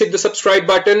 please hit the subscribe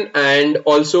button and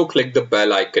also click the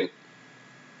bell icon.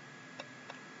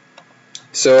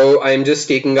 So I'm just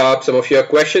taking up some of your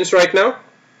questions right now.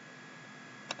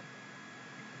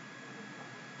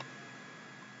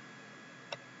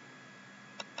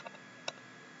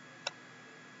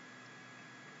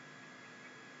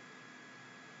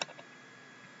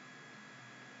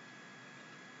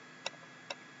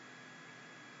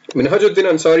 Minhajuddin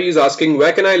Ansari is asking,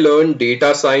 where can I learn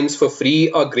data science for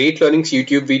free? Are Great Learning's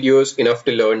YouTube videos enough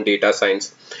to learn data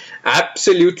science?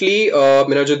 Absolutely,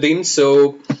 Minhajuddin.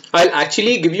 So I'll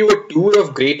actually give you a tour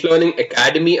of Great Learning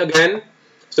Academy again.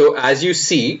 So as you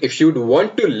see, if you'd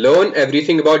want to learn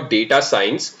everything about data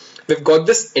science, we've got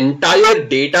this entire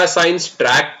data science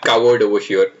track covered over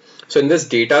here. So in this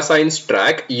data science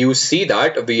track, you see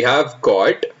that we have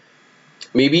got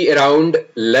maybe around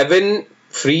 11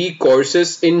 free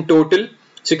courses in total.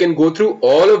 So you can go through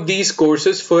all of these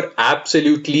courses for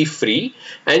absolutely free.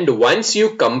 And once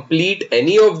you complete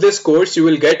any of this course, you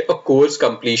will get a course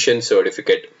completion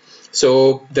certificate.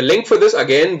 So the link for this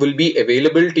again will be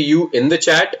available to you in the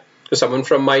chat. So someone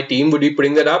from my team would be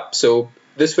putting that up. So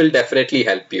this will definitely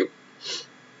help you.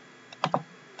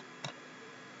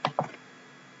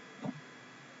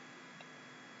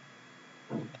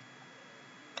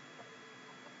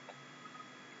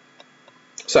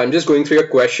 So I'm just going through your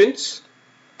questions.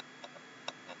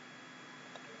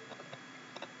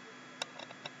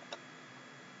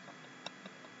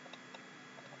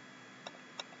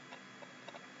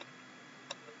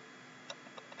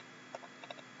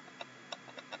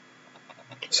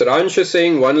 Saransh is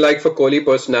saying, one like for Kohli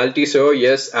personality, sir.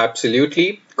 Yes,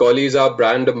 absolutely. Kohli is our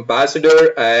brand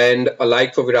ambassador, and a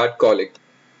like for Virat Kohli.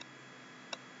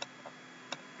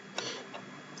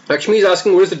 Lakshmi is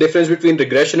asking, what is the difference between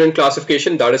regression and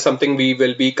classification? That is something we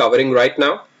will be covering right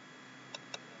now.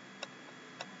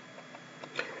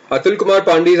 Atul Kumar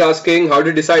Pandey is asking, how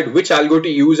to decide which algo to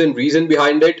use and reason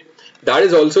behind it. That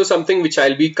is also something which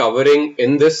I'll be covering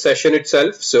in this session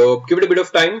itself. So give it a bit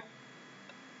of time.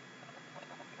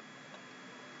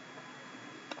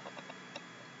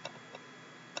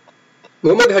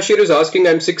 Mohammad Hashir is asking,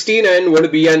 I'm 16 and want to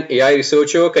be an AI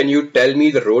researcher. Can you tell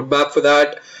me the roadmap for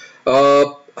that?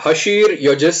 Hashir,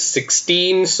 you're just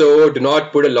 16, so do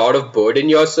not put a lot of burden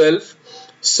yourself.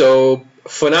 So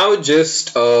for now,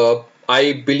 just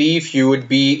I believe you would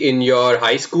be in your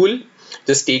high school.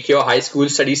 Just take your high school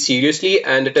studies seriously,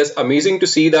 and it is amazing to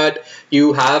see that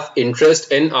you have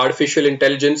interest in artificial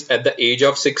intelligence at the age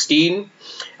of 16.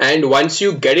 And once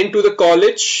you get into the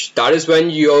college, that is when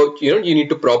you need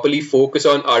to properly focus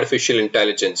on artificial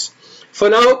intelligence. For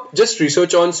now, just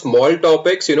research on small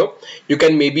topics. You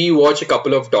can maybe watch a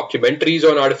couple of documentaries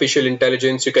on artificial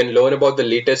intelligence. You can learn about the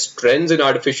latest trends in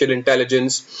artificial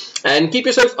intelligence and keep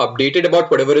yourself updated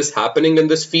about whatever is happening in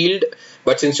this field.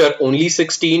 But since you're only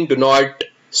 16, do not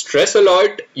stress a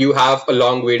lot. You have a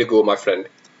long way to go, my friend.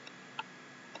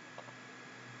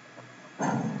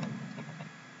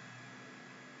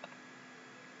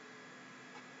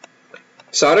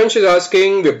 Saransh is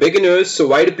asking, we're beginners, so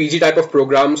why do PG type of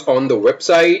programs on the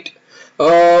website?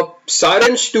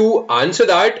 Saransh, to answer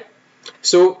that,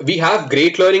 so we have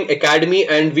Great Learning Academy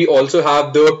and we also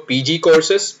have the PG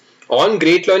courses. On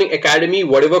Great Learning Academy,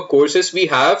 whatever courses we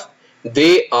have,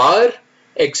 they are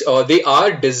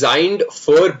designed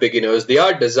for beginners. They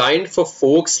are designed for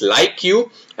folks like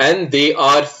you, and they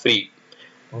are free.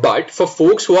 But for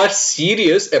folks who are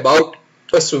serious about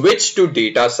a switch to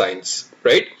data science,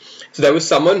 right? So there was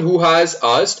someone who has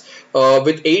asked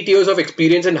with 8 years of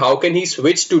experience, and how can he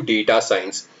switch to data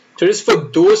science? So it is for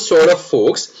those sort of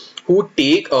folks who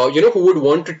take, who would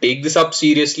want to take this up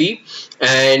seriously,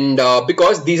 and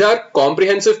because these are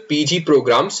comprehensive PG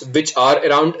programs which are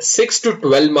around 6 to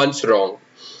 12 months long.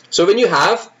 So when you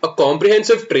have a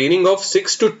comprehensive training of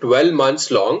 6 to 12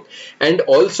 months long, and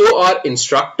also our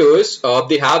instructors,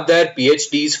 they have their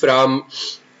PhDs from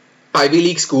Ivy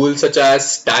League schools such as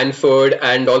Stanford,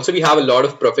 and also we have a lot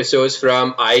of professors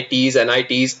from IITs,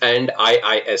 NITs and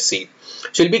IISc.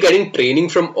 So you'll be getting training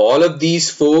from all of these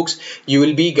folks. You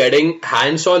will be getting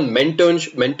hands-on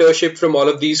mentorship from all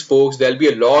of these folks. There'll be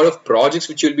a lot of projects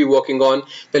which you'll be working on.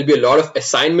 There'll be a lot of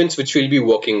assignments which we'll be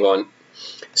working on.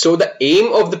 So the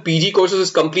aim of the PG courses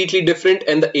is completely different,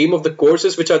 and the aim of the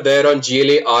courses which are there on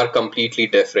GLA are completely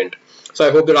different. So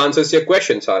I hope that answers your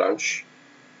question, Saransh.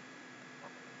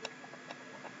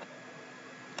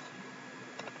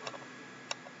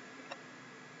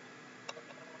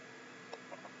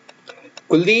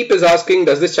 Kuldeep is asking,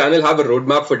 does this channel have a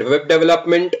roadmap for web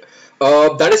development?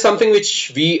 That is something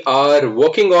which we are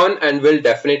working on, and we'll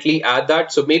definitely add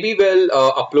that. So maybe we'll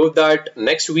upload that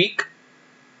next week.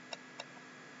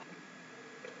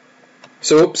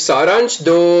 So Saransh,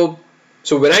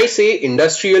 so when I say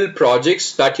industrial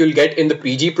projects that you'll get in the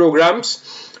PG programs,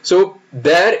 so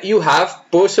there you have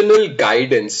personal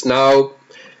guidance. Now,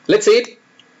 let's say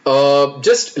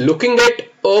just looking at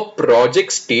a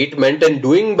project statement and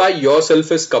doing by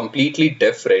yourself is completely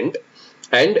different,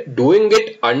 and doing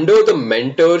it under the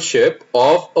mentorship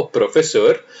of a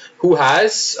professor who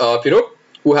has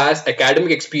who has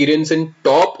academic experience in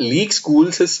top league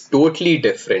schools is totally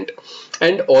different.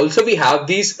 And also we have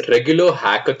these regular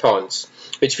hackathons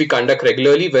which we conduct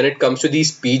regularly when it comes to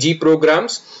these PG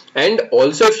programs. And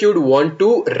also if you'd want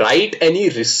to write any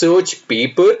research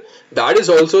paper, that is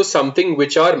also something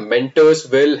which our mentors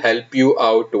will help you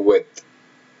out with.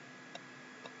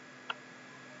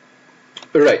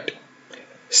 Right.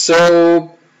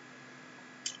 So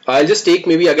I'll just take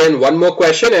maybe again one more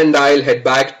question and I'll head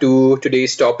back to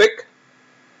today's topic.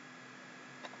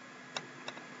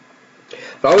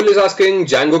 Rahul is asking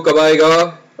Django कब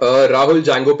आएगा? Rahul,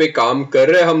 Django पे काम कर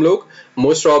रहे हैं हम लोग.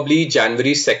 Most probably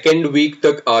January 2nd week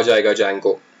तक आ जाएगा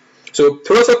Django. So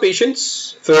थोड़ा सा patience,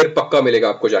 फिर पक्का मिलेगा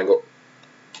आपको Django.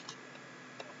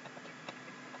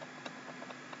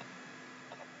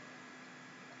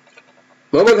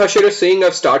 Mohammed Hashir is saying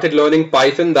I've started learning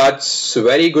Python. That's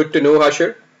very good to know,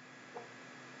 Hashir.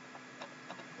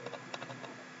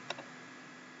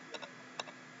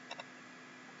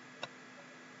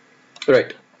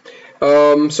 Right.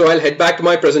 So I'll head back to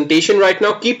my presentation right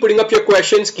now. Keep putting up your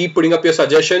questions, keep putting up your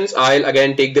suggestions. I'll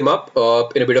again take them up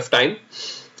in a bit of time.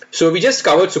 So we just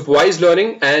covered supervised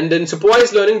learning, and in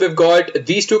supervised learning we've got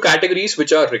these two categories,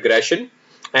 which are regression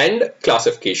and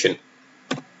classification.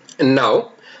 And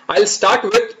now I'll start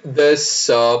with this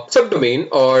subdomain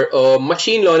or a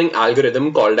machine learning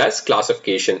algorithm called as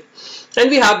classification. And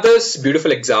we have this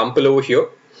beautiful example over here.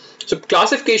 So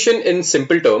classification in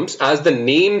simple terms, as the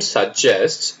name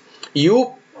suggests,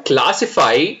 you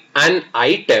classify an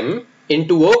item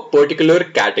into a particular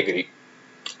category.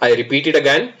 I repeat it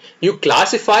again. You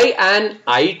classify an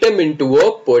item into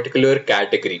a particular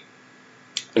category.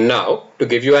 Now, to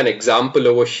give you an example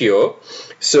over here,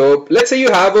 so let's say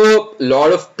you have a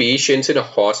lot of patients in a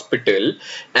hospital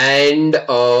and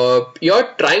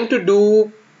you're trying to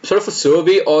do sort of a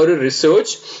survey or a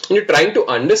research, and you're trying to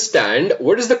understand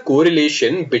what is the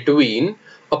correlation between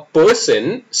a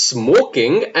person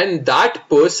smoking and that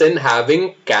person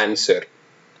having cancer.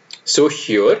 So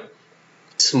here,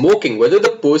 smoking, whether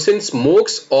the person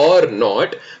smokes or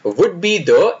not, would be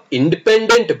the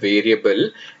independent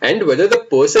variable, and whether the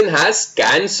person has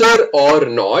cancer or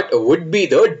not would be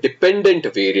the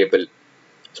dependent variable.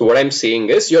 So what I'm saying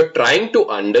is, you're trying to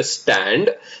understand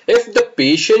if the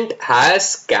patient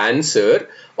has cancer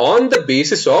on the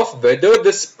basis of whether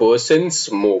this person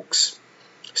smokes.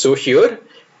 So here,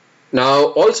 now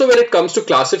also when it comes to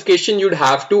classification, you'd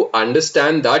have to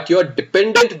understand that your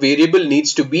dependent variable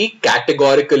needs to be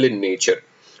categorical in nature.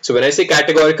 So when I say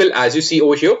categorical, as you see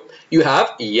over here, you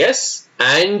have yes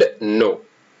and no,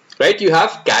 right? You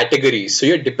have categories. So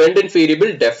your dependent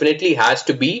variable definitely has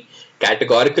to be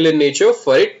categorical in nature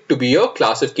for it to be a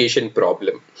classification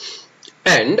problem.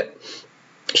 And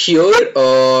here,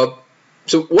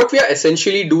 so what we are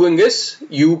essentially doing is,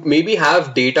 you maybe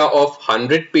have data of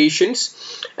 100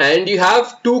 patients and you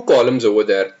have two columns over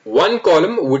there. One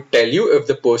column would tell you if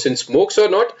the person smokes or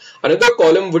not. Another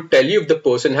column would tell you if the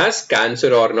person has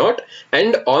cancer or not.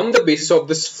 And on the basis of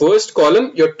this first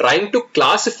column, you're trying to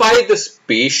classify this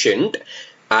patient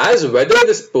as whether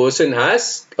this person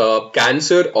has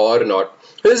cancer or not.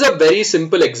 This is a very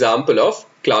simple example of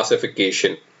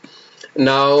classification.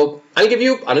 Now, I'll give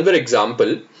you another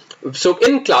example. So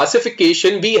in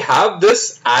classification, we have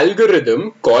this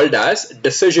algorithm called as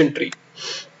decision tree.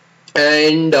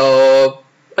 And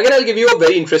again, I'll give you a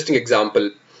very interesting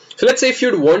example. So let's say if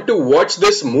you'd want to watch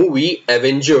this movie,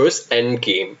 Avengers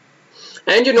Endgame,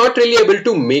 and you're not really able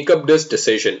to make up this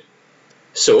decision.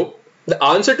 So the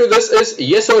answer to this is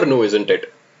yes or no, isn't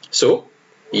it? So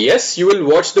yes, you will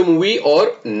watch the movie,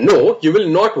 or no, you will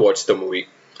not watch the movie.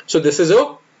 So this is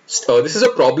a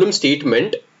problem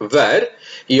statement where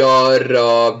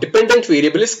your dependent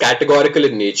variable is categorical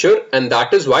in nature, and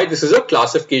that is why this is a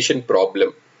classification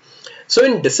problem. So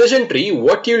in decision tree,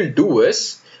 what you'll do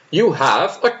is you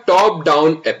have a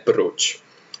top-down approach.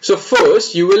 So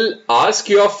first you will ask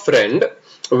your friend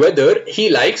whether he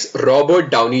likes Robert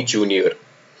Downey Jr.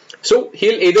 So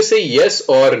he'll either say yes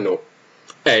or no.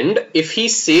 And if he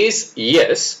says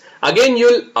yes, again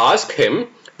you'll ask him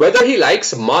whether he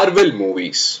likes Marvel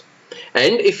movies.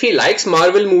 And if he likes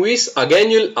Marvel movies,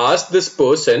 again you'll ask this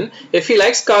person if he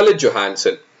likes Scarlett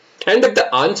Johansson. And if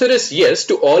the answer is yes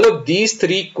to all of these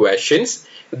three questions,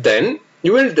 then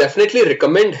you will definitely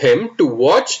recommend him to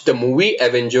watch the movie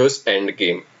Avengers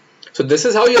Endgame. So this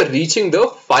is how you're reaching the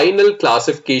final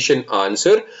classification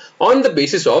answer on the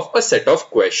basis of a set of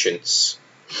questions.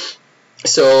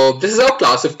 So this is how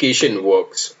classification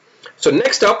works. So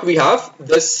next up we have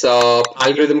this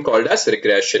algorithm called as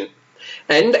regression.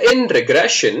 And in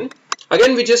regression,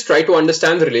 Again, we just try to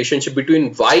understand the relationship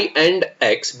between y and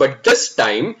x, but this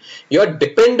time your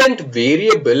dependent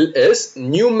variable is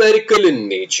numerical in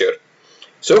nature.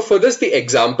 So for this, the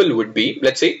example would be,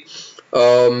 let's say,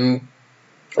 on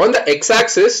the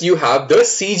x-axis you have the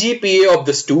CGPA of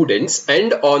the students,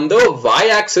 and on the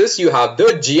y-axis you have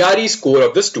the GRE score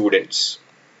of the students,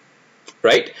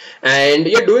 right? And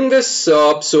you're doing this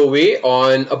survey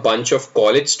on a bunch of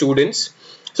college students.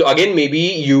 So again, maybe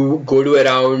you go to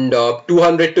around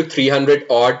 200 to 300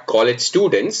 odd college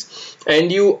students and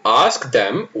you ask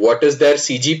them what is their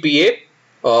CGPA.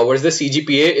 What is the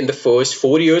CGPA in the first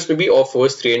 4 years, maybe, or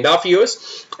first 3.5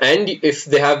 years, and if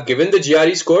they have given the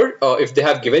GRE score, if they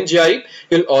have given GRE,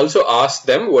 you'll also ask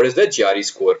them what is the GRE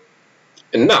score.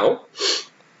 And now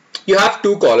you have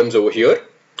two columns over here.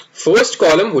 First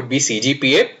column would be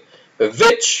CGPA,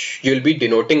 which you'll be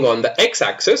denoting on the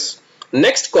x-axis.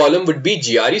 Next column would be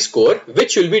GRE score,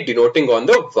 which you'll be denoting on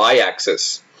the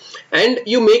y-axis. And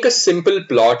you make a simple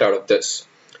plot out of this.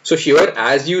 So here,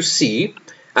 as you see,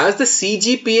 as the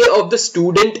CGPA of the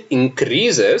student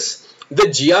increases, the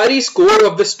GRE score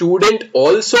of the student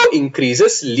also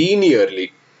increases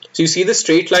linearly. So you see the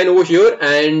straight line over here,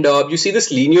 and you see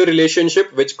this linear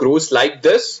relationship which grows like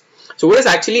this. So what is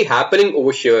actually happening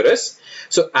over here is,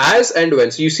 so as and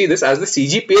when, so you see this, as the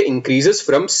CGPA increases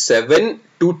from 7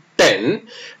 to 10,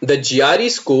 the GRE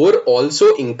score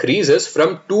also increases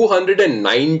from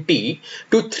 290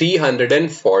 to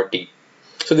 340.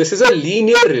 So this is a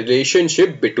linear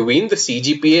relationship between the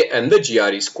CGPA and the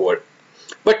GRE score.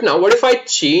 But now what if I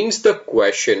change the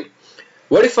question?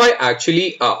 What if I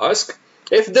actually ask,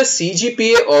 if the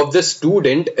CGPA of the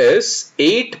student is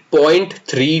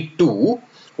 8.32,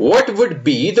 what would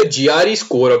be the GRE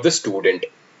score of the student?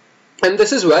 And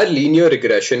this is where linear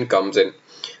regression comes in.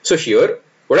 So here,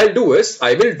 what I'll do is,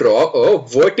 I will draw a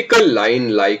vertical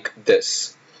line like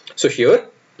this. So here,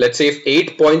 let's say if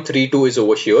 8.32 is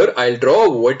over here, I'll draw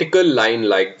a vertical line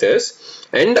like this,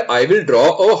 and I will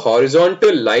draw a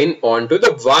horizontal line onto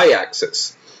the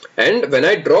y-axis. And when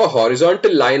I draw a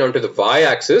horizontal line onto the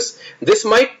y-axis, this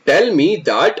might tell me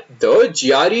that the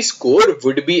GRE score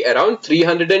would be around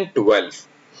 312.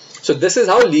 So this is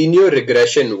how linear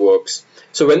regression works.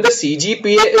 So when the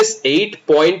CGPA is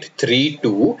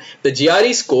 8.32, the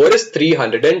GRE score is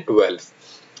 312.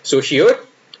 So here,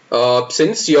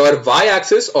 since your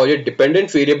y-axis or your dependent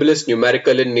variable is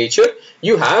numerical in nature,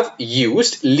 you have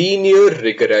used linear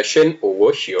regression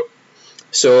over here.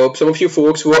 So some of you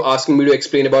folks were asking me to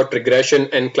explain about regression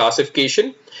and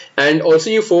classification, and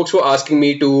also you folks were asking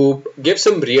me to give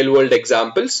some real world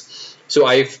examples. So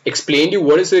I've explained you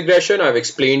what is regression, I've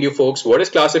explained you folks what is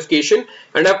classification,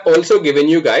 and I've also given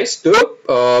you guys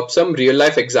some real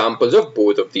life examples of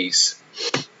both of these.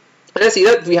 And I see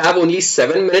that we have only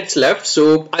 7 minutes left,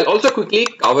 so I'll also quickly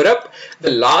cover up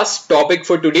the last topic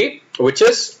for today, which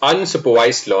is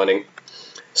unsupervised learning.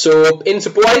 So in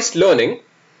supervised learning,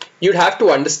 you'd have to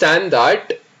understand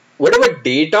that whatever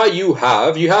data you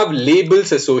have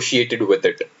labels associated with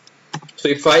it. So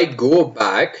if I go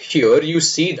back here, you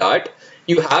see that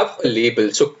you have a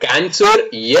label. So cancer,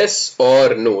 yes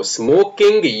or no.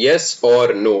 Smoking, yes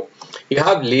or no. You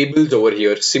have labels over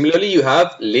here. Similarly, you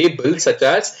have labels such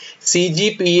as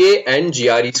CGPA and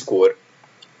GRE score.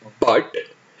 But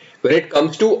when it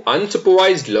comes to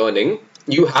unsupervised learning,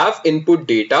 you have input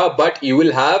data, but you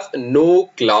will have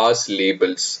no class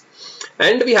labels.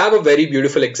 And we have a very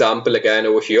beautiful example again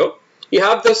over here. You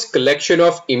have this collection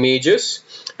of images,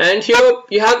 and here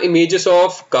you have images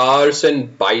of cars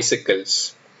and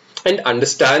bicycles. And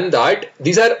understand that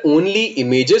these are only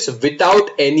images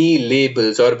without any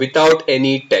labels or without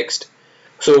any text.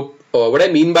 So what I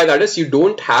mean by that is, you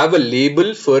don't have a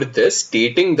label for this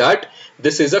stating that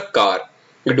this is a car.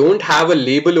 You don't have a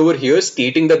label over here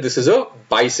stating that this is a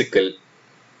bicycle.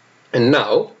 And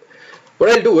now what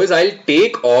I'll do is, I'll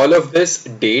take all of this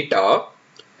data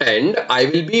and I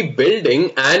will be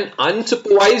building an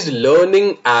unsupervised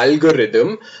learning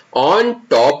algorithm on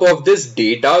top of this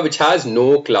data which has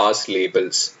no class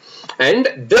labels. And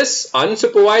this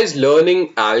unsupervised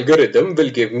learning algorithm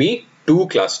will give me two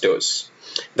clusters.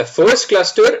 The first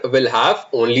cluster will have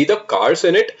only the cars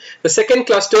in it. The second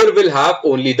cluster will have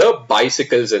only the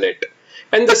bicycles in it.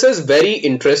 And this is very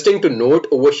interesting to note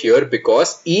over here,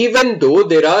 because even though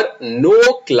there are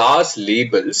no class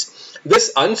labels,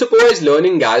 this unsupervised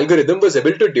learning algorithm was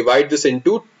able to divide this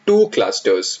into two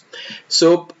clusters.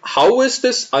 So how is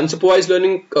this unsupervised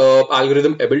learning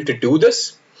algorithm able to do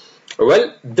this?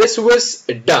 Well, this was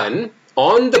done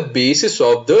on the basis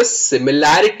of the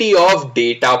similarity of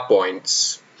data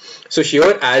points. So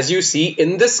here, as you see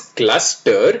in this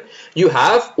cluster, you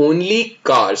have only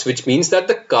cars, which means that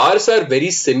the cars are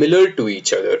very similar to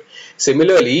each other.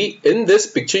 Similarly, in this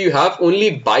picture, you have only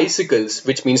bicycles,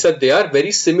 which means that they are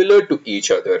very similar to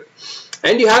each other.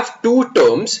 And you have two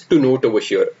terms to note over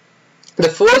here. The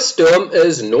first term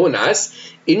is known as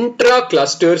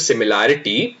intra-cluster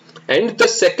similarity, and the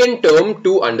second term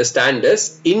to understand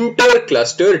is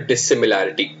inter-cluster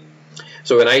dissimilarity.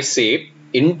 So when I say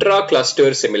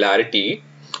intra-cluster similarity,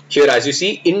 here as you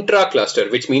see intra-cluster,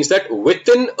 which means that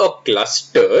within a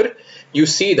cluster, you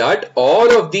see that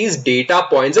all of these data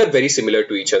points are very similar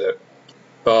to each other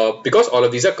because all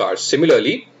of these are cars.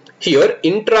 Similarly, here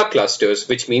intra-clusters,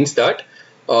 which means that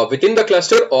within the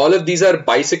cluster, all of these are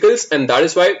bicycles, and that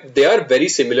is why they are very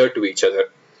similar to each other.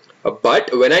 But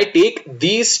when I take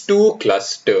these two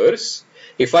clusters,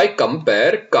 if I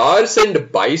compare cars and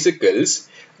bicycles,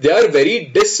 they are very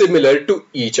dissimilar to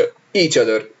each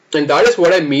other. And that is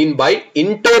what I mean by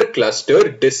inter-cluster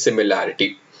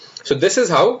dissimilarity. So this is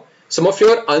how some of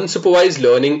your unsupervised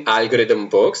learning algorithm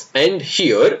works. And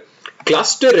here,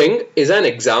 clustering is an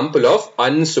example of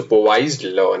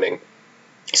unsupervised learning.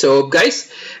 So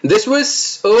guys, this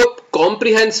was a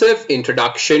comprehensive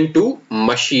introduction to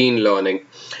machine learning.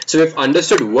 So we've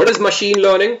understood what is machine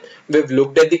learning, we've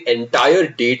looked at the entire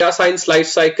data science life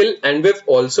cycle, and we've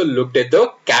also looked at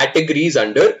the categories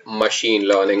under machine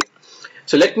learning.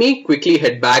 So let me quickly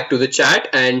head back to the chat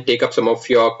and take up some of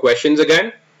your questions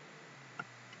again.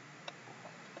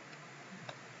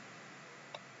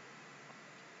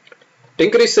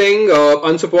 Tinker is saying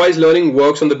unsupervised learning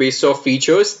works on the basis of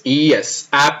features. Yes,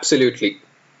 absolutely.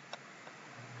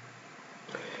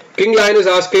 King Lion is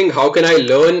asking, how can I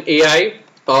learn AI?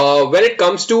 When it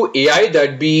comes to AI,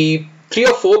 there'd be 3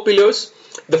 or 4 pillars.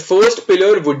 The first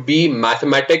pillar would be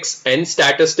mathematics and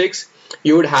statistics.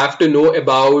 You would have to know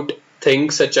about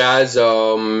things such as,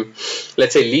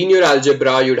 let's say, linear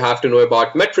algebra. You'd have to know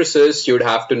about matrices. You'd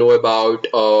have to know about,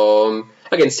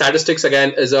 again, statistics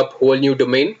again is a whole new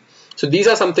domain. So these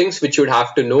are some things which you would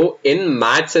have to know in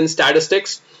maths and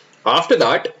statistics. After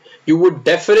that, you would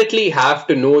definitely have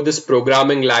to know this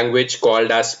programming language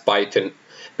called as Python,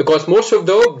 because most of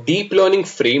the deep learning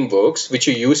frameworks which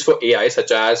you use for AI,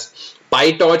 such as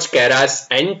PyTorch, Keras,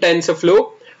 and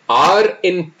TensorFlow, are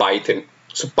in Python.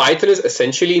 So Python is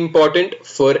essentially important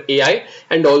for AI,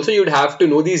 and also you'd have to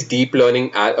know these deep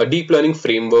learning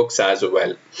frameworks as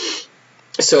well.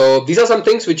 So these are some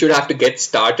things which you'd have to get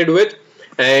started with.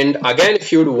 And again,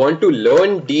 if you'd want to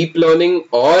learn deep learning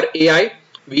or AI,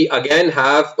 we again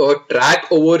have a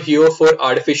track over here for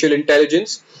artificial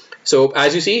intelligence. So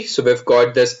as you see, so we've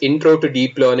got this intro to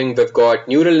deep learning, we've got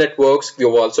neural networks, we've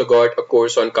also got a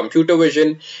course on computer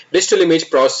vision, digital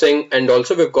image processing, and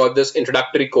also we've got this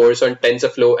introductory course on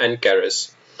TensorFlow and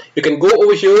Keras. You can go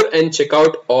over here and check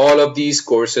out all of these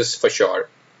courses for sure.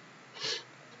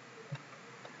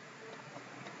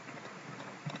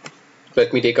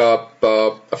 Let me take up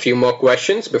a few more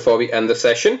questions before we end the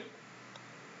session.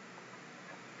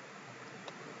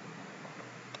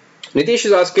 Nitish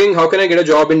is asking, how can I get a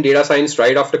job in data science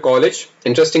right after college?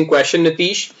 Interesting question,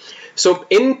 Nitish. So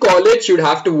in college, you'd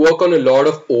have to work on a lot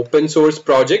of open source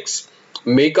projects,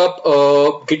 make up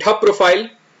a GitHub profile,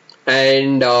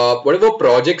 and whatever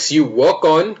projects you work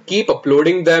on, keep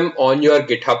uploading them on your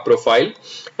GitHub profile,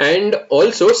 and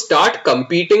also start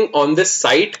competing on this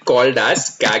site called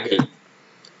as Kaggle.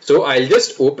 So I'll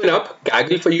just open up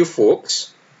Kaggle for you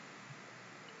folks.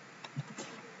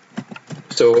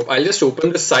 So I'll just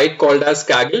open the site called as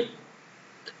Kaggle,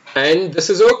 and this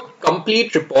is a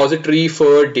complete repository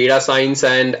for data science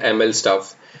and ML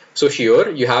stuff. So here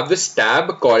you have this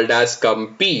tab called as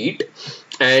Compete,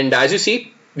 and as you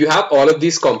see, you have all of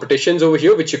these competitions over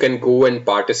here which you can go and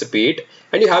participate,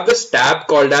 and you have this tab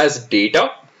called as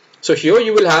Data. So here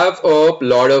you will have a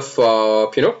lot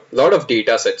of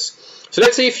data sets. So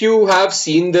let's say if you have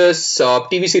seen this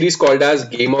TV series called as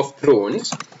Game of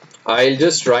Thrones, I'll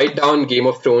just write down Game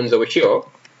of Thrones over here.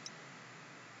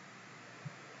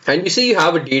 And you see you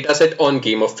have a data set on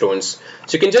Game of Thrones.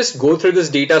 So you can just go through this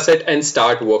data set and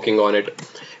start working on it.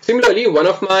 Similarly, one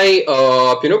of my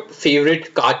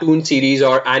favorite cartoon series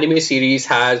or anime series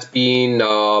has been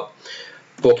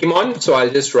Pokemon. So I'll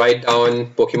just write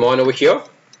down Pokemon over here.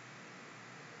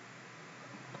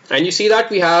 And you see that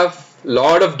we have a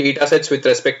lot of data sets with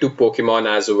respect to Pokemon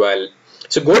as well.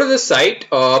 So go to this site,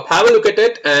 have a look at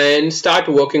it, and start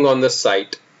working on this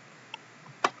site.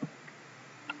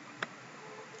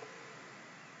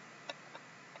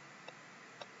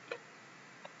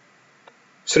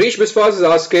 Suresh Biswas is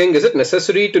asking, is it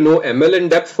necessary to know ML in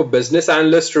depth for business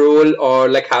analyst role, or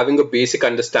like having a basic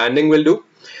understanding will do?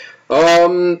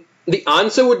 the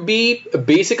answer would be a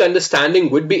basic understanding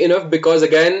would be enough, because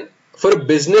again, for a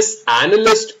business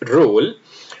analyst role,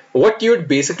 what you'd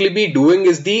basically be doing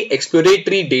is the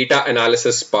exploratory data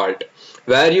analysis part,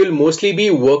 where you'll mostly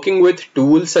be working with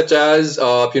tools such as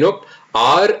R,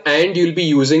 and you'll be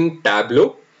using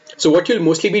Tableau. So what you'll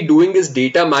mostly be doing is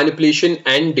data manipulation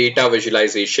and data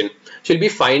visualization. So you'll be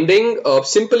finding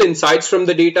simple insights from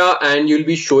the data, and you'll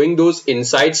be showing those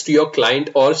insights to your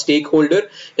client or stakeholder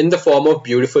in the form of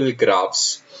beautiful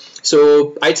graphs.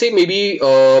 So I'd say maybe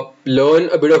learn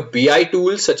a bit of BI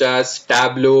tools such as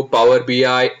Tableau, Power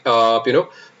BI,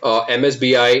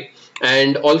 MSBI,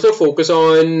 and also focus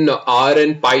on R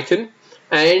and Python.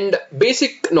 And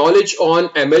basic knowledge on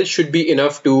ML should be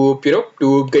enough to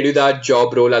to get you that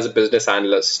job role as a business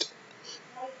analyst.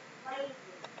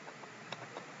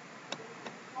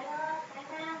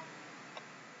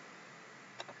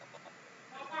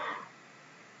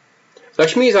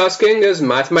 Lakshmi is asking, is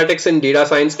mathematics and data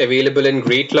science available in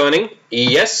Great Learning?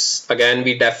 Yes, again,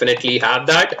 we definitely have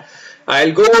that.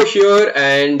 I'll go over here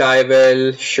and I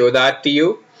will show that to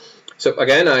you. So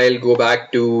again, I'll go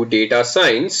back to data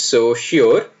science. So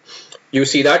here you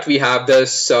see that we have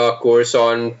this course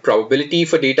on probability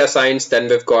for data science. Then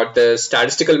we've got the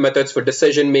statistical methods for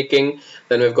decision making.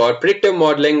 Then we've got predictive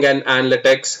modeling and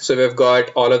analytics. So we've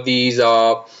got all of these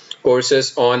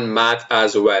courses on math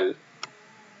as well.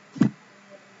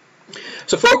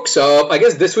 So folks, I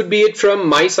guess this would be it from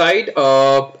my side.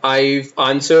 I've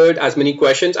answered as many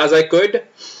questions as I could,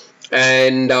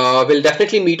 and we'll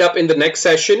definitely meet up in the next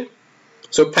session.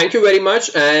 So thank you very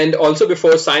much. And also,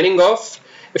 before signing off,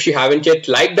 if you haven't yet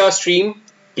liked our stream,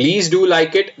 please do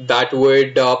like it. That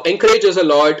would encourage us a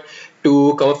lot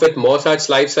to come up with more such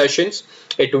live sessions.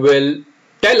 It will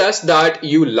tell us that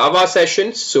you love our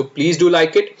sessions, so please do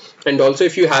like it. And also,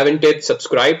 if you haven't yet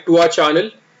subscribed to our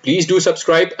channel, please do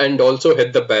subscribe and also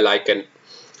hit the bell icon.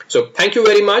 So thank you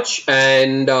very much,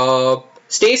 and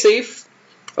stay safe.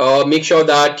 Make sure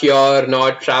that you're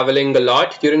not traveling a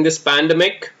lot during this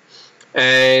pandemic.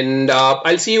 And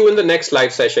I'll see you in the next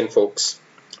live session, folks.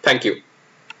 Thank you.